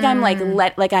I feel like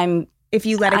I'm If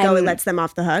you let it go, it lets them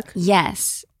off the hook.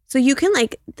 Yes. So you can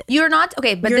You're not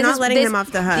okay, but you're not letting them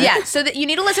off the hook. Yeah, so that you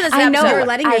need to listen to this I know. episode. You're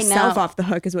letting I yourself know. off the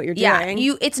hook is what you're Yeah,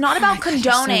 doing. it's not about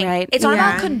condoning. so right. It's not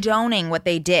Yeah. about condoning what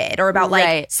they did or about like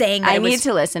Right. saying that I it was need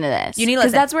to listen to this. You need to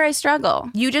because listen. that's where I struggle.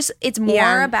 it's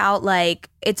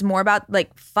more about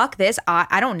fuck this.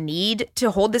 I don't need to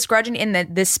hold this grudge in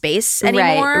this space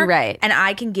anymore. Right. And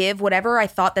I can give whatever I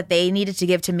thought that they needed to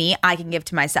give to me, I can give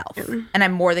to myself. And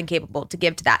I'm more than capable to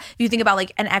give to that. If you think about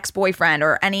like an ex-boyfriend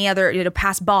or any other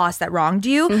past boss that wronged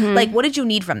you, like what did you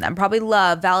need from them? Probably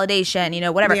love,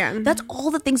 validation, whatever. Yeah. That's all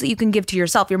the things that you can give to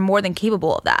yourself. You're more than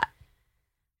capable of that.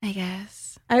 I guess.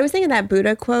 I was thinking that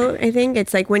Buddha quote. I think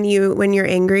it's like when you're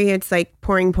angry, it's like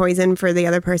pouring poison for the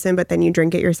other person, but then you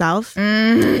drink it yourself.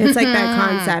 It's like that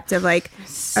concept of like,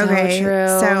 okay, true.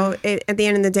 so at the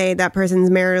end of the day, that person's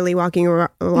merrily walking along.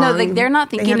 No, like they're not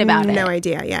thinking they have about no it.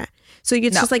 idea. Yeah. So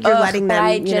it's just like you're letting But them.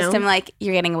 I just am like,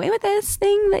 you're getting away with this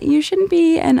thing that you shouldn't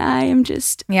be, and I am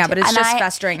just Yeah, but it's and just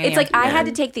festering in It's you. like I had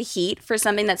to take the heat for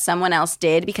something that someone else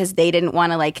did because they didn't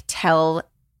want to like tell,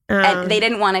 and they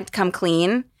didn't want it to come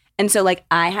clean, and so like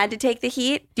I had to take the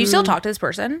heat. Do you still talk to this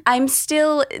person? I'm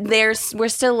still there. We're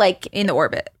still like In the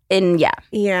orbit.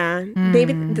 Yeah.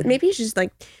 Maybe you should just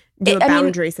like do a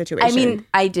boundary situation. I mean,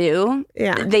 I do.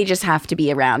 Yeah. They just have to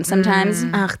be around sometimes.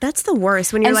 Ugh, that's the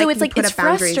worst when you're and like, so it's like, it's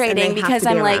frustrating because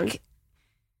I'm like,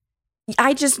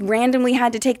 I just randomly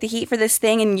had to take the heat for this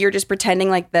thing and you're just pretending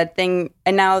like that thing.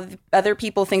 And now other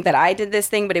people think that I did this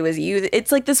thing, but it was you.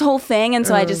 It's like this whole thing. And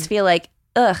so I just feel like,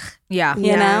 ugh. Yeah.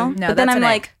 You know? No, but then I'm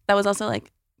like, that was also like,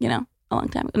 you know, a long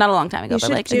time ago. Not a long time ago,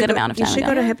 but like a good amount of time ago. You should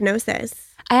go to hypnosis.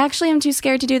 I actually am too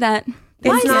scared to do that.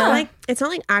 It's not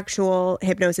like actual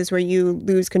hypnosis where you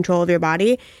lose control of your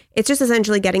body. It's just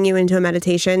essentially getting you into a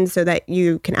meditation so that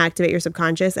you can activate your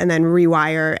subconscious and then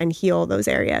rewire and heal those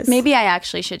areas. Maybe I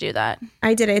actually should do that.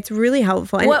 I did it. It's really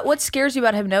helpful. And what scares you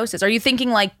about hypnosis? Are you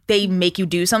thinking like they make you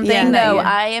do something? Yeah, no,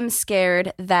 I am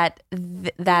scared that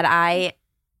I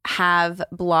have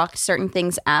blocked certain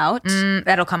things out.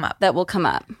 That'll come up. That will come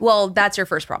up. Well, that's your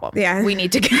first problem. Yeah. We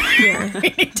need to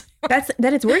get...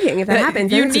 That it's working. If that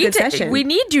happens, then it's a good session. We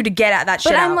need you to get at that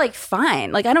shit. But out. I'm like,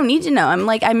 fine. Like, I don't need to know.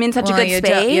 I'm in such a good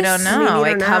space. You don't know.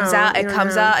 It comes out.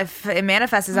 It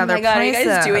manifests as other places. Oh my God, are you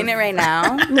guys doing it right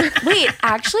now? Wait,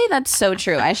 actually, that's so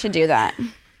true. I should do that.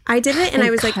 I did it, and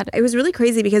I was like, it was really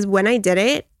crazy because when I did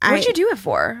it, what'd you do it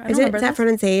for? I did it at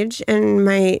Front and Sage, and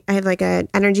I have like an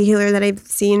energy healer that I've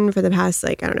seen for the past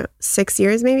 6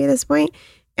 years maybe at this point.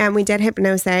 And we did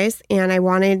hypnosis, and I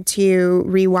wanted to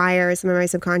rewire some of my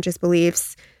subconscious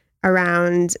beliefs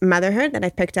around motherhood that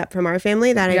I've picked up from our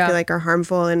family that I feel like are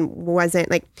harmful and wasn't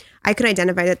like, I could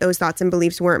identify that those thoughts and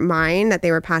beliefs weren't mine, that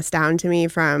they were passed down to me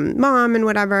from mom and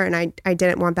whatever. And I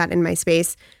didn't want that in my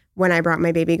space when I brought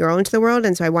my baby girl into the world.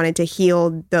 And so I wanted to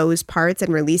heal those parts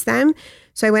and release them.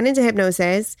 So I went into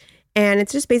hypnosis, and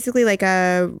it's just basically like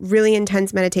a really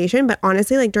intense meditation. But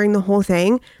honestly, like during the whole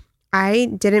thing, I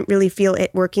didn't really feel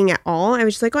it working at all. I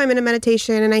was just like, oh, I'm in a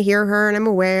meditation and I hear her and I'm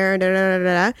aware, da, da, da,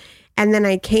 da. And then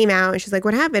I came out and she's like,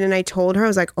 what happened? And I told her, I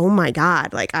was like, oh my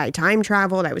God, like I time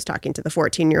traveled. I was talking to the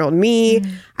 14-year-old me.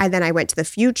 And then I went to the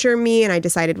future me and I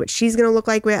decided what she's going to look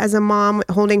like as a mom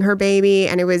holding her baby.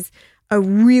 And it was a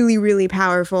really, really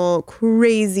powerful,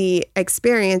 crazy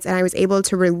experience. And I was able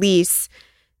to release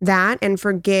that and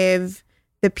forgive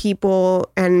the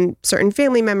people and certain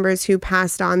family members who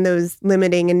passed on those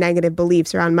limiting and negative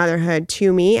beliefs around motherhood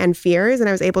to me and fears, and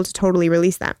I was able to totally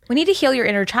release them. We need to heal your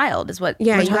inner child is what you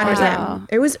got to.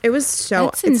 It was so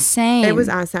That's insane. It was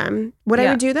awesome. What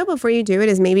I would do though before you do it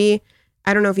is maybe,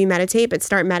 I don't know if you meditate, but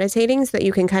start meditating so that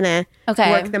you can kind of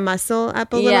work the muscle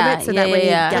up a little bit so that when you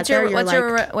get there,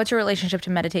 what's your relationship to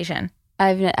meditation?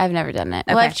 I've never done it.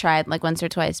 Okay. Well, I've tried like once or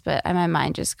twice, but my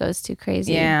mind just goes too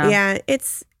crazy. Yeah.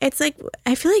 It's like,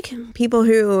 I feel like people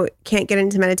who can't get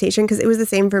into meditation, because it was the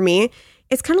same for me.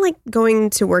 It's kind of like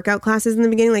going to workout classes in the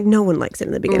beginning. Like no one likes it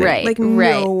in the beginning. Right. Like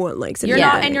no one likes it. You're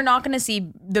not going to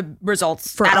see the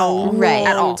results for at all. Right.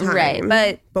 At all. Time.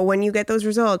 Right. But when you get those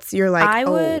results, you're like, I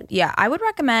would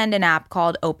recommend an app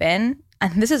called Open.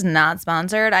 And this is not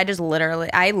sponsored. I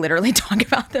literally talk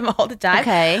about them all the time.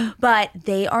 Okay. But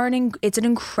they are it's an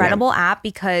incredible app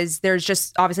because there's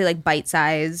just obviously like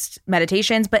bite-sized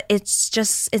meditations, but it's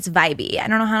vibey. I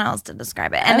don't know how else to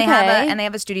describe it. And they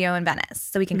have a studio in Venice,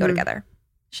 so we can go together.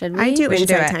 Should we? I do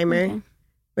Insight Insight Timer,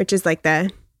 which is like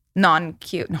the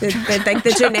non-cute. No, like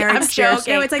the generic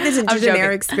spiritual. No, it's like the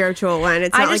generic spiritual one.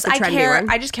 It's not like the trendy one.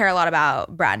 I just care a lot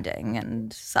about branding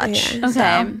and such. Yeah. Okay.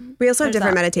 So we also have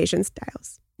different meditation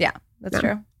styles. Yeah, that's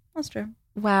true. That's true.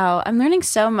 Wow, I'm learning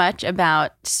so much,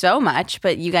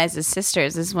 but you guys as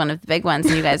sisters is one of the big ones,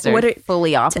 and you guys are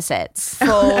fully opposites.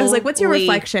 I was like, what's your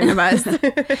reflection of us? But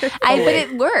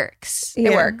it works. Yeah.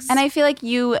 It works. And I feel like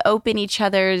you open each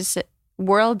other's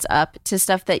worlds up to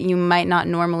stuff that you might not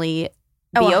normally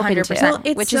be open 100%.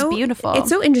 to, which is beautiful. It's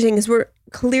so interesting because we're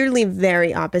clearly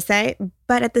very opposite,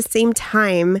 but at the same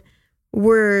time,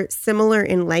 we're similar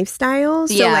in lifestyles.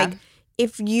 So like,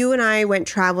 if you and I went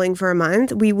traveling for a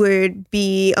month, we would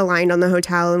be aligned on the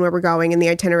hotel and where we're going and the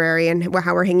itinerary and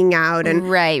how we're hanging out and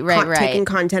taking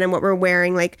content and what we're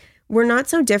wearing. Like, we're not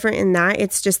so different in that.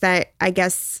 It's just that, I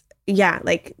guess,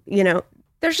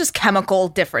 there's just chemical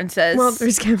differences. Well,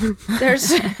 there's chemical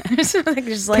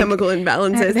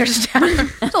imbalances. There's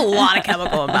a lot of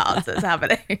chemical imbalances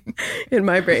happening in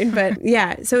my brain. But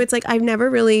yeah, so it's like I've never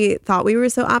really thought we were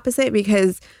so opposite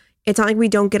because it's not like we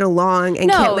don't get along and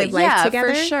can't live life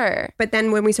together. For sure. But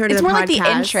then when we started it's the more podcast, like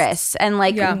the interests and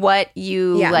like what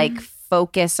you like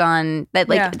focus on that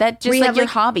that just like your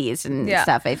hobbies and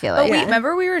stuff. I feel like. Oh,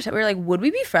 remember we were like, would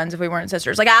we be friends if we weren't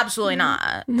sisters? Like, absolutely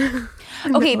not.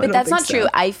 Okay, but that's not true.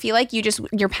 I feel like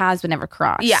your paths would never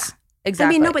cross. Yeah,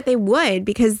 exactly. I mean, no, but they would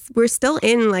because we're still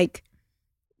in like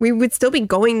we would still be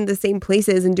going to the same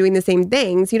places and doing the same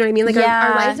things. You know what I mean? Like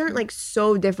our lives aren't like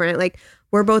so different. Like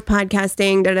we're both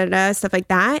podcasting, stuff like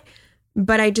that.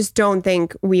 But I just don't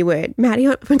think we would. Maddie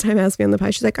one time asked me on the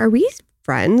pod, she's like, are we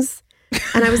friends?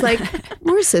 And I was like,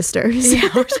 we're sisters. Yeah,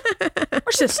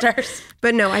 we're sisters.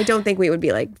 But no, I don't think we would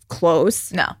be like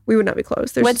close. No. We would not be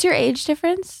close. What's your age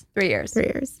difference? 3 years. 3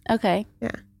 years. Okay.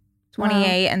 Yeah.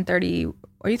 28 and 30.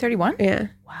 Are you 31? Yeah.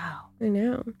 Wow. I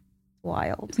know.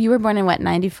 Wild. You were born in what,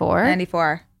 94?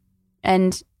 94.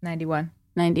 And 91.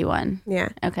 91. Yeah.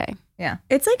 Okay. Yeah.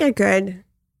 It's like a good,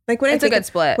 like when it's a good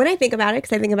split. When I think about it,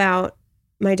 because I think about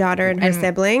my daughter and her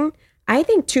sibling, I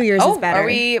think 2 years is better.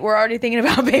 We're already thinking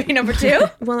about baby number 2?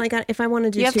 Well, if I want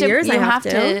to do 2 years, I have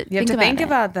to. You have to think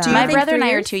about that. My brother and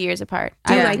I are 2 years apart.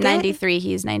 Do you I'm like 93,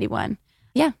 he's 91.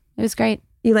 Yeah, it was great.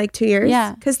 You like 2 years?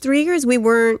 Yeah. Because 3 years, we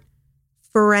weren't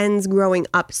friends growing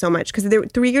up so much. Because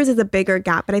 3 years is a bigger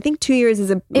gap, but I think 2 years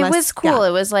is a It less was cool. gap.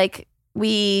 It was like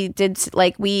we did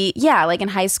like in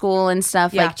high school and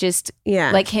stuff, like just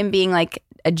like him being like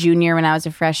a junior when I was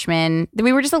a freshman.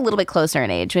 We were just a little bit closer in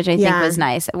age, which I think was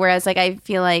nice. Whereas like I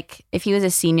feel like if he was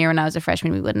a senior when I was a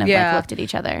freshman, we wouldn't have like looked at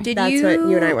each other. That's what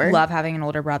you and I were. Love having an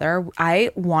older brother? I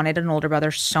wanted an older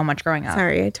brother so much growing up.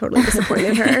 Sorry, I totally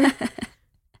disappointed her.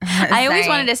 I always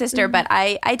wanted a sister, but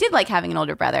I did like having an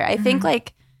older brother. I think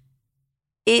like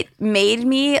it made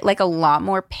me like a lot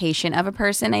more patient of a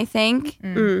person, I think.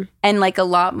 And like a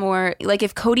lot more, like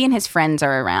if Cody and his friends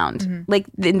are around, like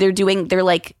they're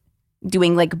like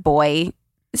doing like boy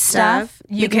stuff.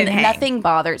 You can hang. Nothing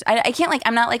bothers. I can't like,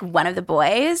 I'm not like one of the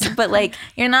boys, but like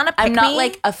you're not a pick I'm not me?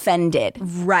 like offended.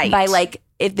 Right. By like,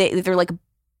 if they're like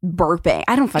burping.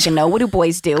 I don't fucking know. What do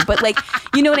boys do? But like,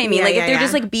 you know what I mean? Like if they're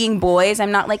just like being boys,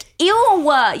 I'm not like, ew,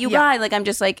 guys. Like I'm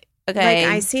just like, okay.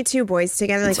 Like I see 2 boys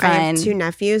together. Like It's I have fine. 2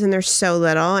 nephews and they're so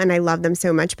little and I love them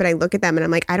so much. But I look at them and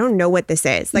I'm like, I don't know what this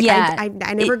is. Like I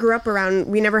never grew up around.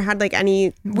 We never had like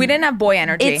any. We didn't have boy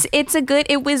energy.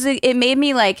 It made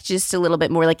me like just a little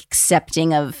bit more like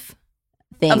accepting of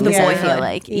things. Of the I boyhood. feel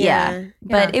like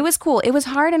but it was cool. It was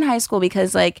hard in high school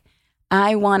because like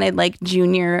I wanted like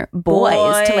junior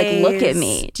boys to like look at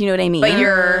me. Do you know what I mean?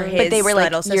 But they were like,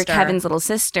 little sister. you're Kevin's little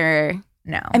sister.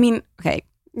 No. I mean, okay.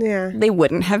 Yeah. They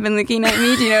wouldn't have been looking at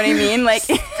me. Do you know what I mean? Like,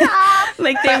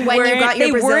 like But when you got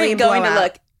your Brazilian going to blowout.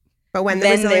 look. But when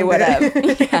Then they would have.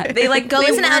 Yeah, they like Go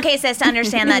listen to OK Sis to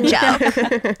understand that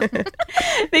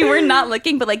joke. They were not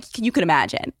looking, but like you could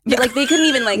imagine. But like they couldn't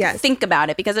even like Yes. think about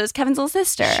it because it was Kevin's little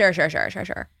sister. Sure.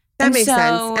 That makes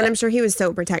sense. And I'm sure he was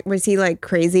so protective. Was he like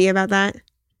crazy about that?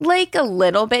 Like a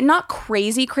little bit, not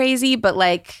crazy, but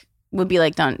like would be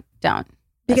like, don't.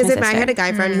 Because That's if my I sister. had a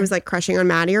guy friend who was like crushing on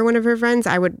Maddie or one of her friends,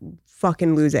 I would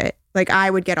fucking lose it. Like I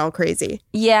would get all crazy.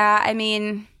 Yeah, I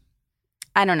mean,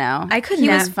 I don't know. He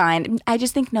was fine. I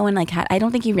just think no one like had. I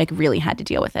don't think he like really had to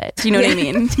deal with it. Do you know what I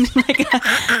mean?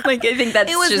 like I think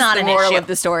that's It was just not the an moral issue. of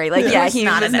the story. Like It yeah, was he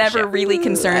not was an never issue. really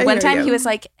concerned. I One hear time you. he was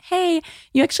like, "Hey,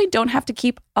 you actually don't have to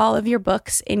keep all of your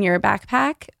books in your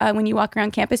backpack when you walk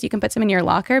around campus. You can put some in your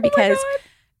locker because."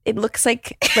 It looks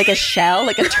like a shell,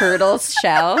 like a turtle's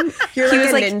shell. You're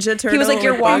like a ninja turtle. He was like,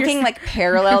 you're with walking like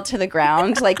parallel to the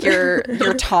ground, like your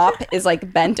top is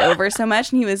like bent over so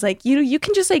much. And he was like, you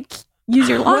can just like use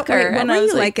your locker. What and were I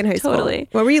was you like in high school? Totally.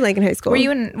 What were you like in high school? Were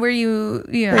you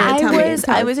Yeah, tell me.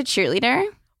 I was a cheerleader.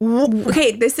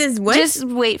 Okay, this is what? Just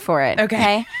wait for it.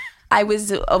 Okay. I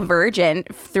was a virgin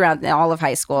throughout all of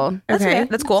high school. Okay.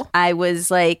 That's cool. I was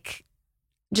like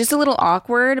just a little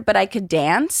awkward, but I could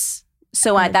dance.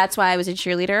 So that's why I was a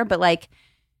cheerleader. But like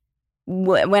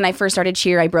when I first started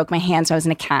cheer, I broke my hand. So I was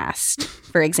in a cast,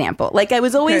 for example. Like I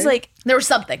was always like, There was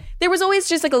something. there was always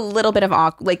just like a little bit of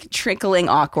like trickling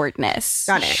awkwardness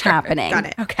happening. Got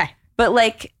it. Okay. But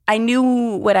like I knew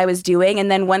what I was doing. And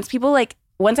then once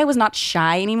I was not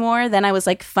shy anymore, then I was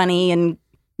like funny and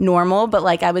normal, but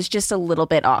like I was just a little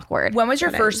bit awkward. When was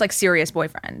your first like serious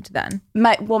boyfriend then?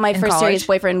 My first serious college?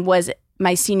 boyfriend was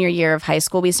my senior year of high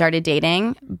school. We started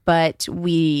dating, but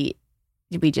we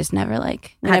just never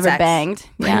never sex. banged.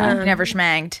 Yeah. Never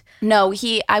schmanged. No,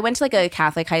 I went to like a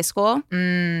Catholic high school,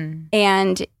 and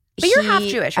But you're half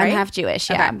Jewish, right? I'm half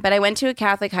Jewish, yeah. Okay. But I went to a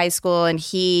Catholic high school, and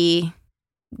he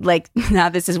like now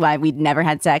this is why we'd never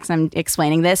had sex. I'm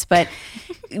explaining this, but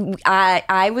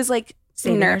I was like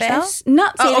Saving nervous, yourself?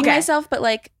 not saving okay. myself, but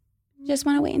like. Just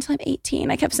want to wait until I'm 18.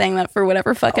 I kept saying that for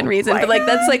whatever fucking reason. But like,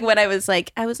 that's like what I was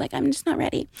like, I'm just not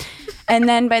ready. And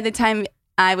then by the time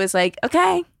I was like,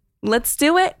 okay, let's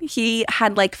do it. He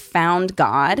had like found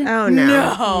God. Oh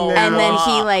no. And then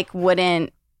he like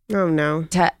wouldn't. Oh no.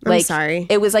 I'm sorry.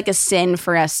 It was like a sin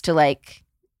for us to like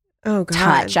Oh god.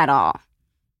 touch at all.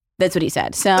 That's what he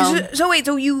said. So wait,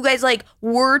 so you guys like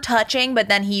were touching, but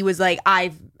then he was like,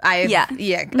 yeah.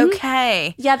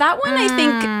 Okay. Yeah, that one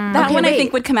I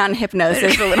think would come out in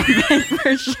hypnosis a little bit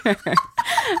for sure.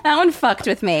 That one fucked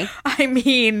with me. I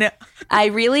mean, I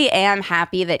really am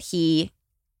happy that he's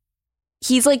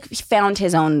like found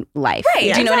his own life.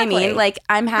 Right. Do you know what I mean? Exactly. Like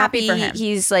I'm happy for him.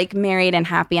 he's like married and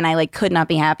happy, and I like could not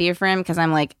be happier for him because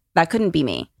I'm like, that couldn't be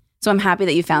me. So I'm happy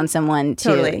that you found someone too.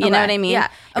 Totally. You know what I mean? Yeah.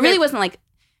 It really wasn't like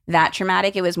that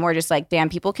traumatic. It was more just like, damn,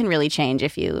 people can really change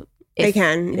if they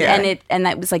can. Yeah. And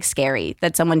that was like scary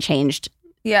that someone changed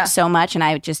yeah. so much, and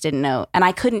I just didn't know, and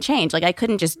I couldn't change. Like I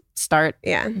couldn't just start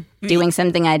doing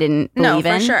something I didn't believe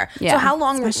in. No, for sure. Yeah. So how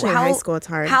long? Especially in high school, it's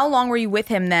hard. How long were you with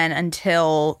him then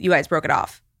until you guys broke it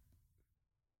off?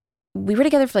 We were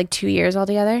together for like 2 years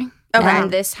altogether. Okay.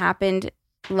 And this happened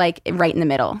like right in the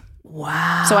middle.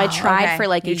 Wow. So I tried for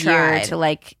like You a year tried. to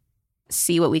like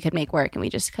see what we could make work, and we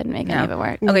just couldn't make any of it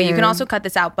work. Okay, you can also cut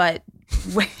this out, but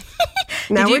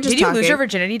Now we're just did you lose talking. your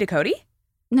virginity to Cody?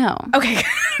 No. Okay.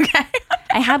 Okay.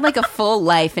 I had like a full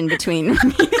life in between me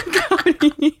and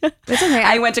Cody. It's okay.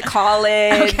 I went to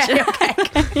college.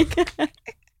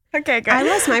 Okay, good. I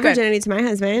lost my Good. virginity to my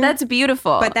husband. That's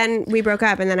beautiful. But then we broke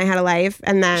up, and then I had a life,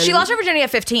 and then She lost her virginity at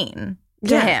 15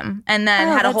 to Yeah. him, and then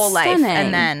Oh, had a that's whole life, stunning.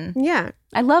 and then Yeah,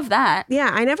 I love that. yeah.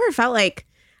 I never felt like.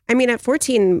 I mean, at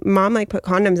 14, mom like put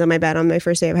condoms on my bed on my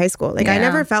first day of high school. Like I Yeah.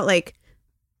 never felt like.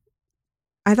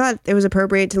 I thought it was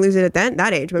appropriate to lose it at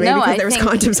that age, but maybe because there was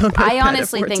condoms on my bed I at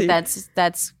honestly 14. think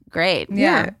that's great.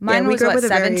 yeah. Mine we was grew up what,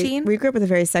 with 17? We grew up with a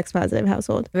very sex positive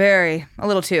household. a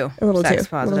little too A little sex too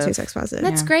positive. sex positive.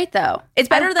 That's great though. It's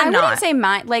better than I not. wouldn't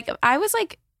say I was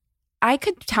like, I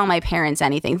could tell my parents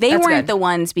anything. They That's weren't good. the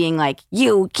ones being like,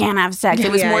 you can't have sex.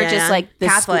 It was Yeah, more yeah, just yeah. like the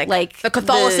Catholic, like the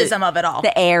Catholicism of it all.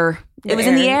 the air. It was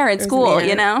in the air at school,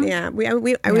 you know? Yeah,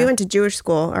 we went to Jewish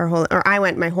school I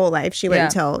went my whole life. She went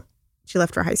until she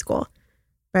left for high school,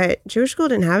 but Jewish school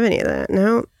didn't have any of that.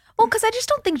 No. Well, because I just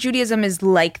don't think Judaism is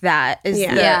like that.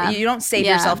 You don't save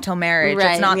Yeah. yourself till marriage.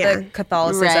 Right. It's not Yeah. the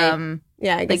Catholicism,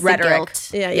 Yeah, I like guess. rhetoric. guilt.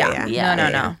 Yeah.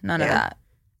 No, none of Yeah. that.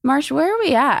 Marsh, where are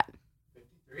we at?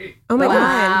 Oh my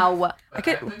god. Wow. I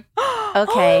could.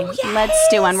 Okay, let's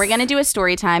do one. We're going to do a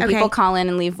story time. Okay. People call in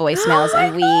and leave voicemails,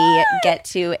 and we get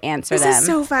to answer This them. is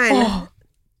so fun.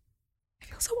 I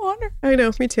feel so honored. I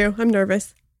know, me too. I'm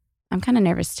nervous. I'm kind of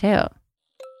nervous too.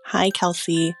 Hi,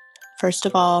 Kelsey. First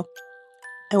of all,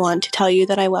 I want to tell you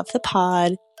that I love the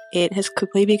pod. It has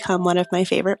quickly become one of my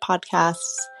favorite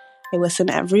podcasts. I listen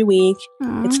every week.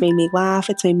 Aw. It's made me laugh.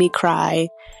 It's made me cry.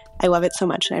 I love it so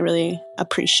much, and I really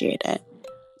appreciate it.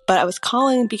 But I was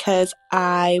calling because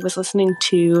I was listening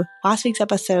to last week's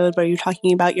episode where you're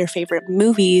talking about your favorite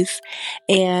movies,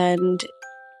 and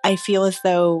I feel as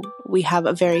though we have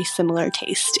a very similar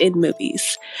taste in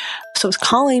movies. So I was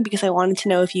calling because I wanted to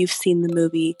know if you've seen the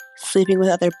movie Sleeping with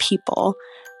Other People.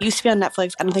 It used to be on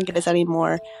Netflix. I don't think it is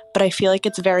anymore, but I feel like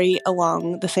it's very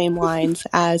along the same lines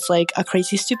as like A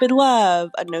Crazy Stupid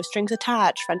Love, A No Strings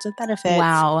Attached, Friends with Benefits.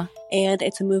 Wow. And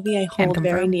it's a movie I hold confirm.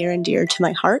 very near and dear to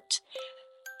my heart.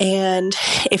 And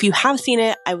if you have seen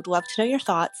it, I would love to know your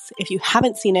thoughts. If you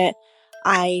haven't seen it,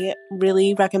 I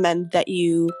really recommend that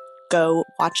you go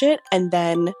watch it and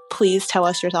then please tell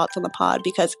us your thoughts on the pod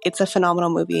because it's a phenomenal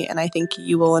movie and I think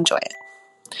you will enjoy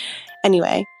it.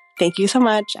 Anyway, thank you so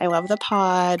much. I love the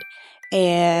pod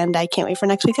and I can't wait for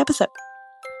next week's episode.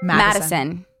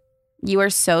 Madison, you are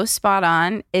so spot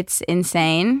on. It's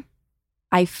insane.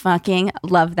 I fucking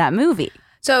love that movie.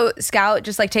 So, Scout,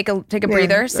 just like take a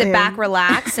breather, sit yeah. back,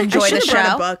 relax, enjoy the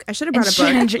show. I should have brought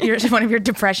a book. One of your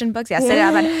depression books. Yes, sit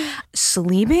down.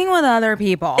 Sleeping with Other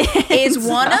People is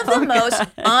one of the most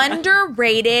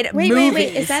underrated movies.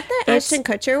 Wait. Is that the Ashton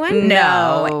Kutcher one?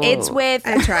 No, it's with.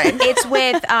 I tried. It's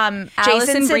with Allison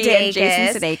Jason Brie and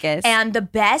Jason Sudeikis. Sudeikis. And the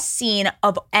best scene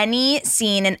of any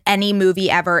scene in any movie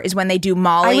ever is when they do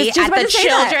Molly just at about the to say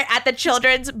that. at the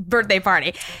children's birthday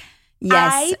party.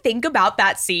 Yes. I think about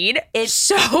that scene. It's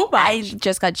so much. I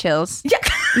just got chills. Yeah.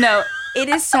 No, it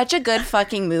is such a good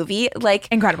fucking movie. Like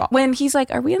Incredible. When he's like,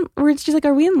 she's like,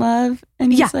 are we in love?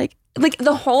 And he's like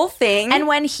the whole thing. And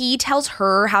when he tells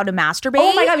her how to masturbate.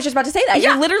 Oh my God, I was just about to say that.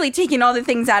 Yeah. You're literally taking all the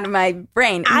things out of my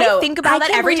brain. I think about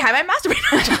that every time I masturbate.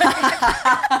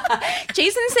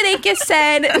 Jason Sudeikis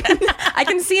said, I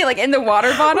can see it like in the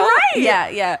water bottle. Right.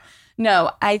 Yeah.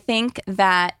 No, I think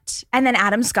that. And then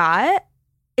Adam Scott.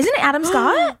 Isn't it Adam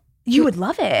Scott? You would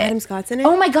love it. Adam Scott's in it.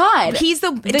 Oh my God. He's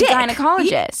the dick.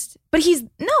 gynecologist. But he's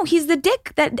the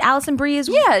dick that Allison Brie is.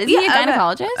 Yeah, is he a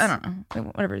gynecologist? I don't know.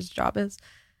 Whatever his job is.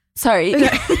 Sorry.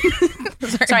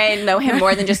 Sorry, I know him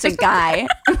more than just a guy.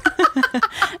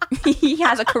 He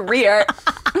has a career.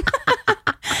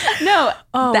 No,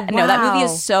 Oh, no, that movie wow.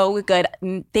 is so good.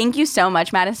 Thank you so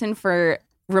much, Madison, for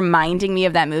reminding me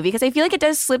of that movie because I feel like it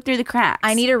does slip through the cracks.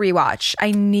 I need a rewatch.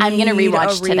 I'm gonna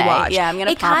rewatch today. Yeah, I'm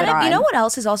gonna pop it on. You know what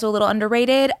else is also a little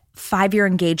underrated? 5-Year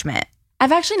Engagement.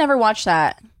 I've actually never watched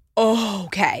that. Oh,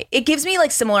 okay. It gives me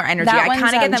like similar energy. That I one's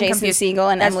kind of get them Jason confused.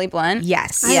 Segel and Emily Blunt.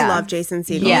 Yes. I love Jason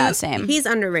Segel. Yeah, same. He's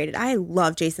underrated. I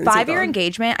love Jason Segel. 5-Year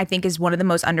Engagement, I think, is one of the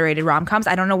most underrated rom-coms.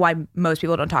 I don't know why most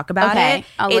people don't talk about it.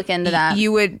 I'll look into that.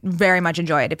 You would very much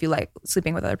enjoy it if you like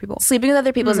sleeping with other people. Sleeping with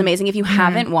Other People is amazing. If you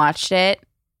haven't watched it,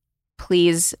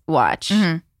 please watch.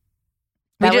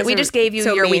 We just gave you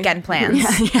your weekend plans.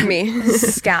 Me.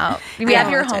 Scout. We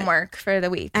have your homework for the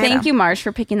week. Thank you, Marsh,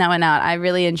 for picking that one out. I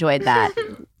really enjoyed that.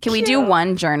 Can we do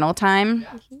one journal time?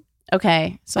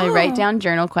 Okay. So I write down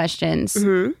journal questions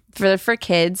for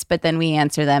kids, but then we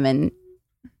answer them and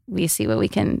we see what we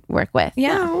can work with.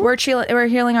 Yeah. We're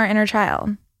healing our inner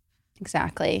child.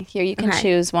 Exactly. Here you can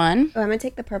choose one. Oh, I'm gonna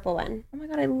take the purple one. Oh my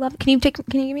God, I love it. Can you give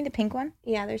me the pink one?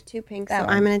 Yeah, there's 2 pinks. So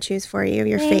I'm gonna choose for you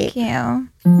your Thank fate. you.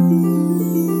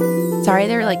 Sorry,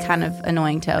 they're like kind of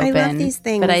annoying to open. I love these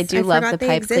things. But I do love the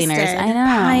pipe cleaners. I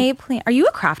know. Are you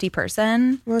a crafty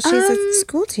person? Well, she's a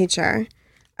school teacher.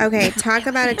 Okay, talk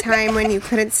about a time when you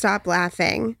couldn't stop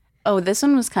laughing. Oh, this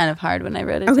one was kind of hard when I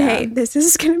wrote it down. Okay, this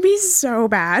is gonna be so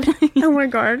bad. Oh my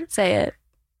God. Say it.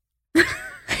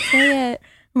 Say it.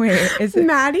 Wait, is it?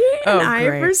 Maddie and I,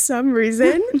 great. for some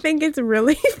reason, think it's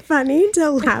really funny to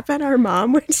laugh at our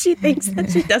mom when she thinks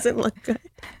that she doesn't look good.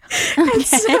 And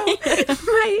so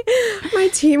my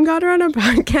team got her on a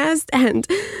podcast and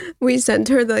we sent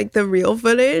her the real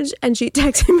footage and she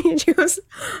texted me and she goes,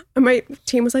 my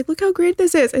team was like, look how great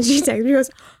this is. And she texted me, she goes,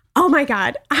 oh my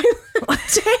God, I look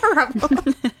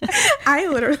terrible. I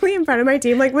literally in front of my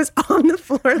team was on the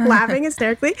floor laughing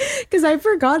hysterically because I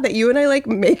forgot that you and I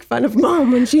make fun of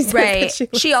mom when she's right.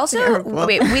 She also terrible.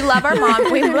 Wait, we love our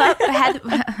mom. We love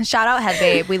shout out Head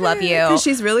Babe. We love you. 'Cause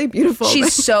she's really beautiful.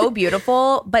 She's so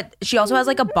beautiful, but she also has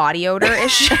a body odor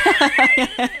issue.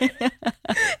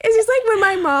 It's just when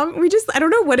my mom, I don't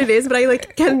know what it is, but I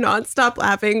cannot stop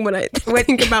laughing when I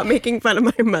think about making fun of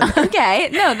my mother. Okay,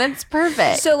 no, that's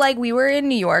perfect. So we were in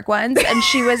New York once and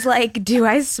she was like, do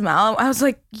I smell? I was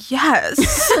like, yes.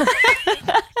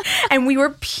 And we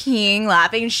were peeing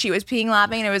laughing and she was peeing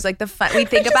laughing and it was the fun. We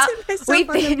think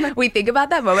about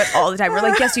that moment all the time. We're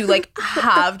like, yes, you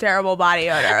have terrible body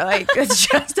odor. It's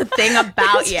just a thing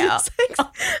about you.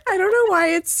 I don't know why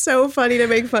it's so funny to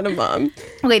make fun of mom.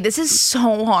 Okay, this is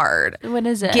so hard. What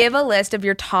is it? Give a list of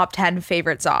your top 10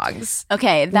 favorite songs.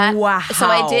 Okay, Wow. So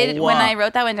I did when I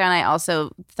wrote that one down. I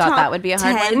also thought that would be a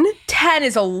hard 10? one. 10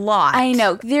 is a lot. I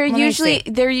know. They're usually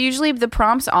the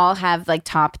prompts all have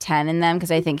top 10 in them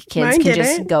because I think kids Mine can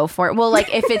just didn't. go for it. Well, if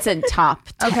it's a top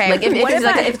 10, Okay.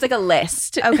 if it's a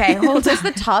list. Okay, hold Just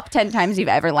the top 10 times you've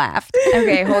ever laughed.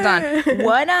 Okay, hold on.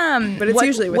 What But it's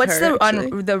usually with what's her,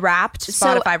 the Wrapped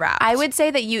Spotify Wrapped? I would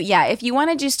say that if you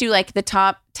want to just do the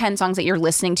top 10 songs that you're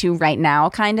listening to right now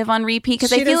kind of on repeat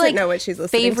because I She feel doesn't know what she's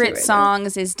listening to favorite right now.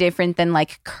 songs is different than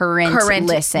current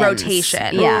listens.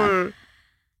 rotation. Yeah.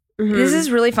 This is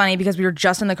really funny because we were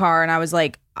just in the car and I was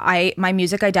like, my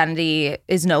music identity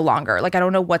is no longer I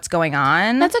don't know what's going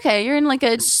on. That's okay. You're in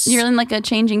a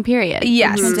changing period.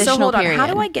 Yes. Transitional So hold on. period. How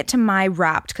do I get to my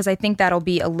Wrapped? Because I think that'll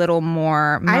be a little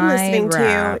more. I'm listening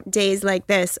Wrapped. to Days Like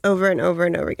This over and over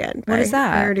and over again. What is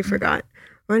that? I already forgot.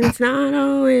 When it's not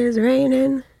always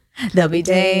raining. There'll be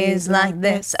days like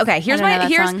this. Okay, here's I don't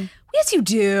know that song. Yes, you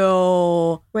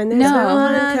do. When there's no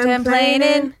one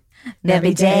complaining. There'll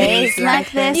be days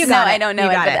like this. You got I don't know You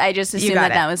it, got but it. I just You assumed got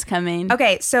that it. was coming.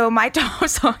 Okay, so my top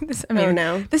song.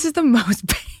 No. This is the most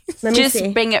basic. Let me Just see.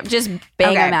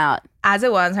 bang them out. As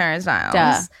it was, Harry Styles.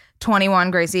 Duh. 21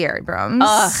 Gracie Abrams.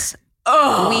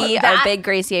 Ugh. We are big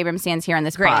Gracie Abrams fans here on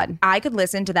this pod. I could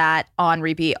listen to that on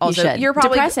repeat. Also, You should. you're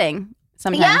probably depressing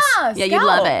sometimes. Yeah, you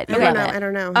love it. I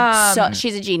don't know. So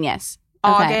she's a genius.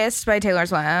 Okay. August by Taylor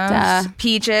Swift. Duh.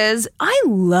 Peaches. I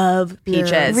love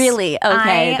Peaches. Really?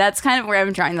 Okay. That's kind of where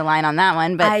I'm drawing the line on that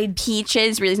one. But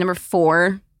Peaches really is number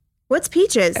 4. What's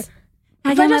Peaches?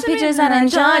 I got my peaches out in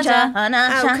Georgia.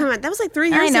 Oh, come on. That was 3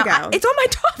 years ago. It's on my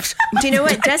top. Do you know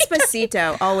what?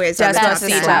 Despacito always. Slapper,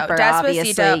 Despacito.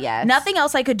 obviously, yes. Nothing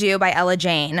Else I Could Do by Ella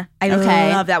Jane. I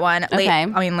Okay. love that one. Okay.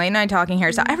 Late night talking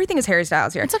Harry Styles. Everything is Harry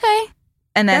Styles here. It's okay.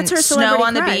 And then That's her Snow celebrity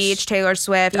on the crush. Beach, Taylor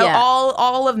Swift. Yeah.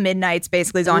 All of Midnight's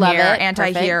basically is on Love here. it.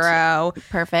 Anti-Hero.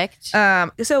 Perfect.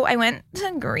 So I went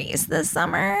to Greece this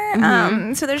summer.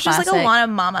 So there's just like a Classic. lot of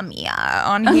Mamma Mia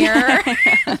on here.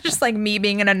 Just like me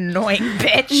being an annoying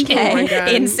bitch Oh my God.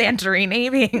 in Santorini.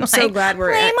 Being like, So glad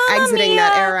we're "Play Mamma exiting Mia."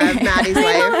 that era of Maddie's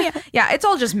Play Mamma life. Mia. Yeah, it's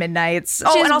all just Midnight's.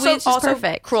 Which is- And also which is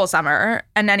perfect. Cruel Summer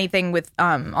and anything with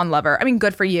on Lover. I mean,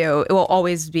 good for you. It will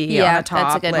always be Yeah, on the that's a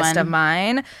top good list one. of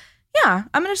mine. Yeah,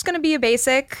 I'm just going to be a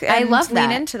basic and I love lean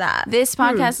that. into that. This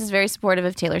podcast is very supportive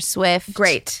of Taylor Swift.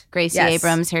 Great. Gracie Yes.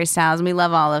 Abrams, Harry Styles. And we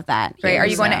love all of that. Great. here, Are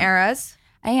you going to so- Eras?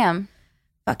 I am.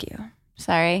 Fuck you.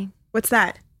 Sorry. What's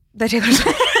that? The Taylor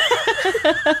Swift.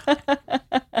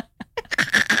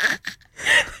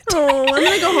 Oh, I'm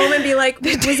gonna go home and be like,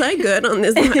 was I good on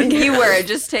this? You were,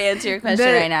 just to answer your question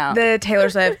right now. The Taylor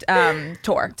Swift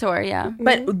tour. Tour, yeah.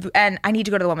 But and I need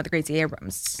to go to the one with Gracie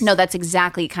Abrams. No, that's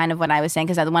exactly kind of what I was saying,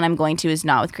 because the one I'm going to is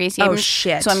not with Gracie Oh, Abrams.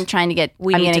 shit. So I'm trying to get,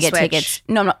 We I'm need going to to get switch. tickets.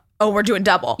 No, I'm not. Oh, we're doing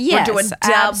double. Yes, We're doing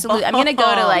double. absolutely. I'm going to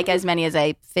go to like as many as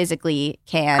I physically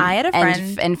can. I had a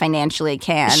friend- and financially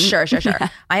can. Sure.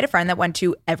 I had a friend that went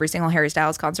to every single Harry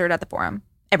Styles concert at the Forum.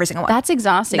 Every single one. That's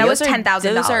exhausting. That was Those are- $10,000.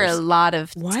 Those are a lot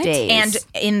of What? days.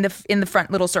 And in the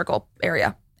front little circle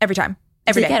area every time.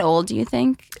 does Every it day. get old, do you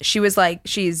think? She was like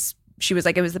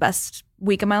it was the best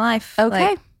week of my life. Okay.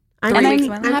 Like, I'm, And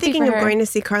thinking, I'm I'm happy thinking for of her. going to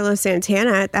see Carlos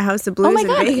Santana at the House of Blues Oh my in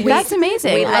God, Vegas. that's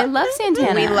amazing. I love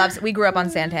Santana. we grew up on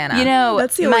Santana. You know,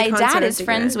 That's the only my concert dad I is think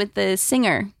friends of. with the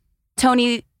singer,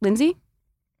 Tony Lindsay.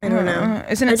 I don't know.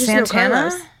 Isn't I it just know Santana?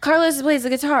 Carlos. Carlos plays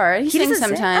the guitar. He sings doesn't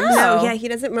sing? sometimes. Oh. No, yeah, he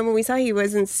doesn't. Remember, we saw he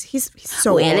wasn't. He's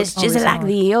so Well, old. it's just like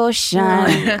the ocean.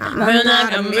 We're not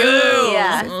gonna move.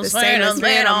 Yeah. The same as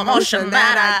emotion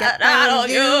that I get out of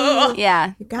you.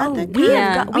 Yeah. You got that. we guy.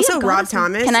 have got- Also, we have Rob gone to-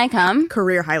 Thomas. Can I come?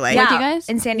 Career highlight. Yeah. With you guys?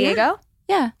 In San Diego?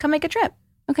 Yeah. Come make a trip.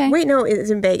 Okay. Wait, no, it's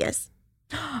in Vegas.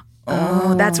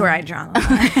 Oh, that's where I draw the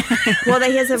line. Well,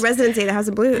 he has a residency at the House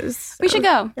of Blues. We should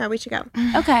go. Yeah, we should go.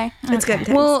 Okay. It's good.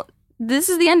 Well, this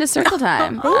is the end of Circle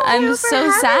Time. I'm you so for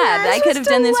having sad. us. I could have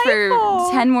done this delightful.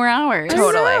 for 10 more hours.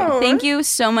 Totally. Thank you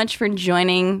so much for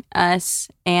joining us.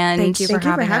 And Thank you Thank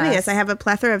you for having us. I have a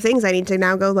plethora of things I need to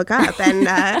now go look up and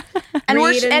And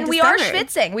read we are discover.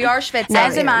 schwitzing. We are schwitzing.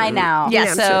 as am I now.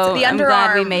 Yes. So The I'm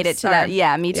glad we underarms made it to are- that.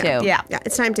 Yeah, me too. Yeah. Yeah,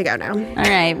 it's time to go now. All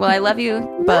right. Well, I love you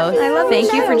both. I love you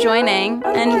Thank you too. for joining.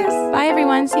 And bye,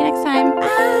 everyone. See you next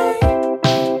time.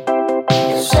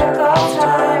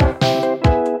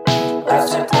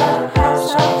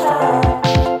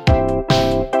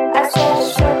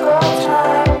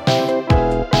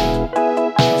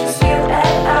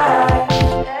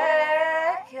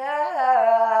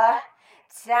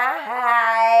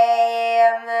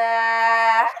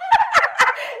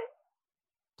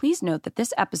 Please note that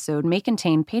this episode may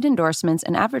contain paid endorsements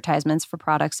and advertisements for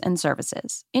products and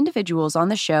services. Individuals on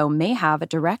the show may have a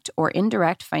direct or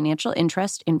indirect financial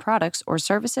interest in products or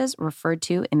services referred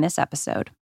to in this episode.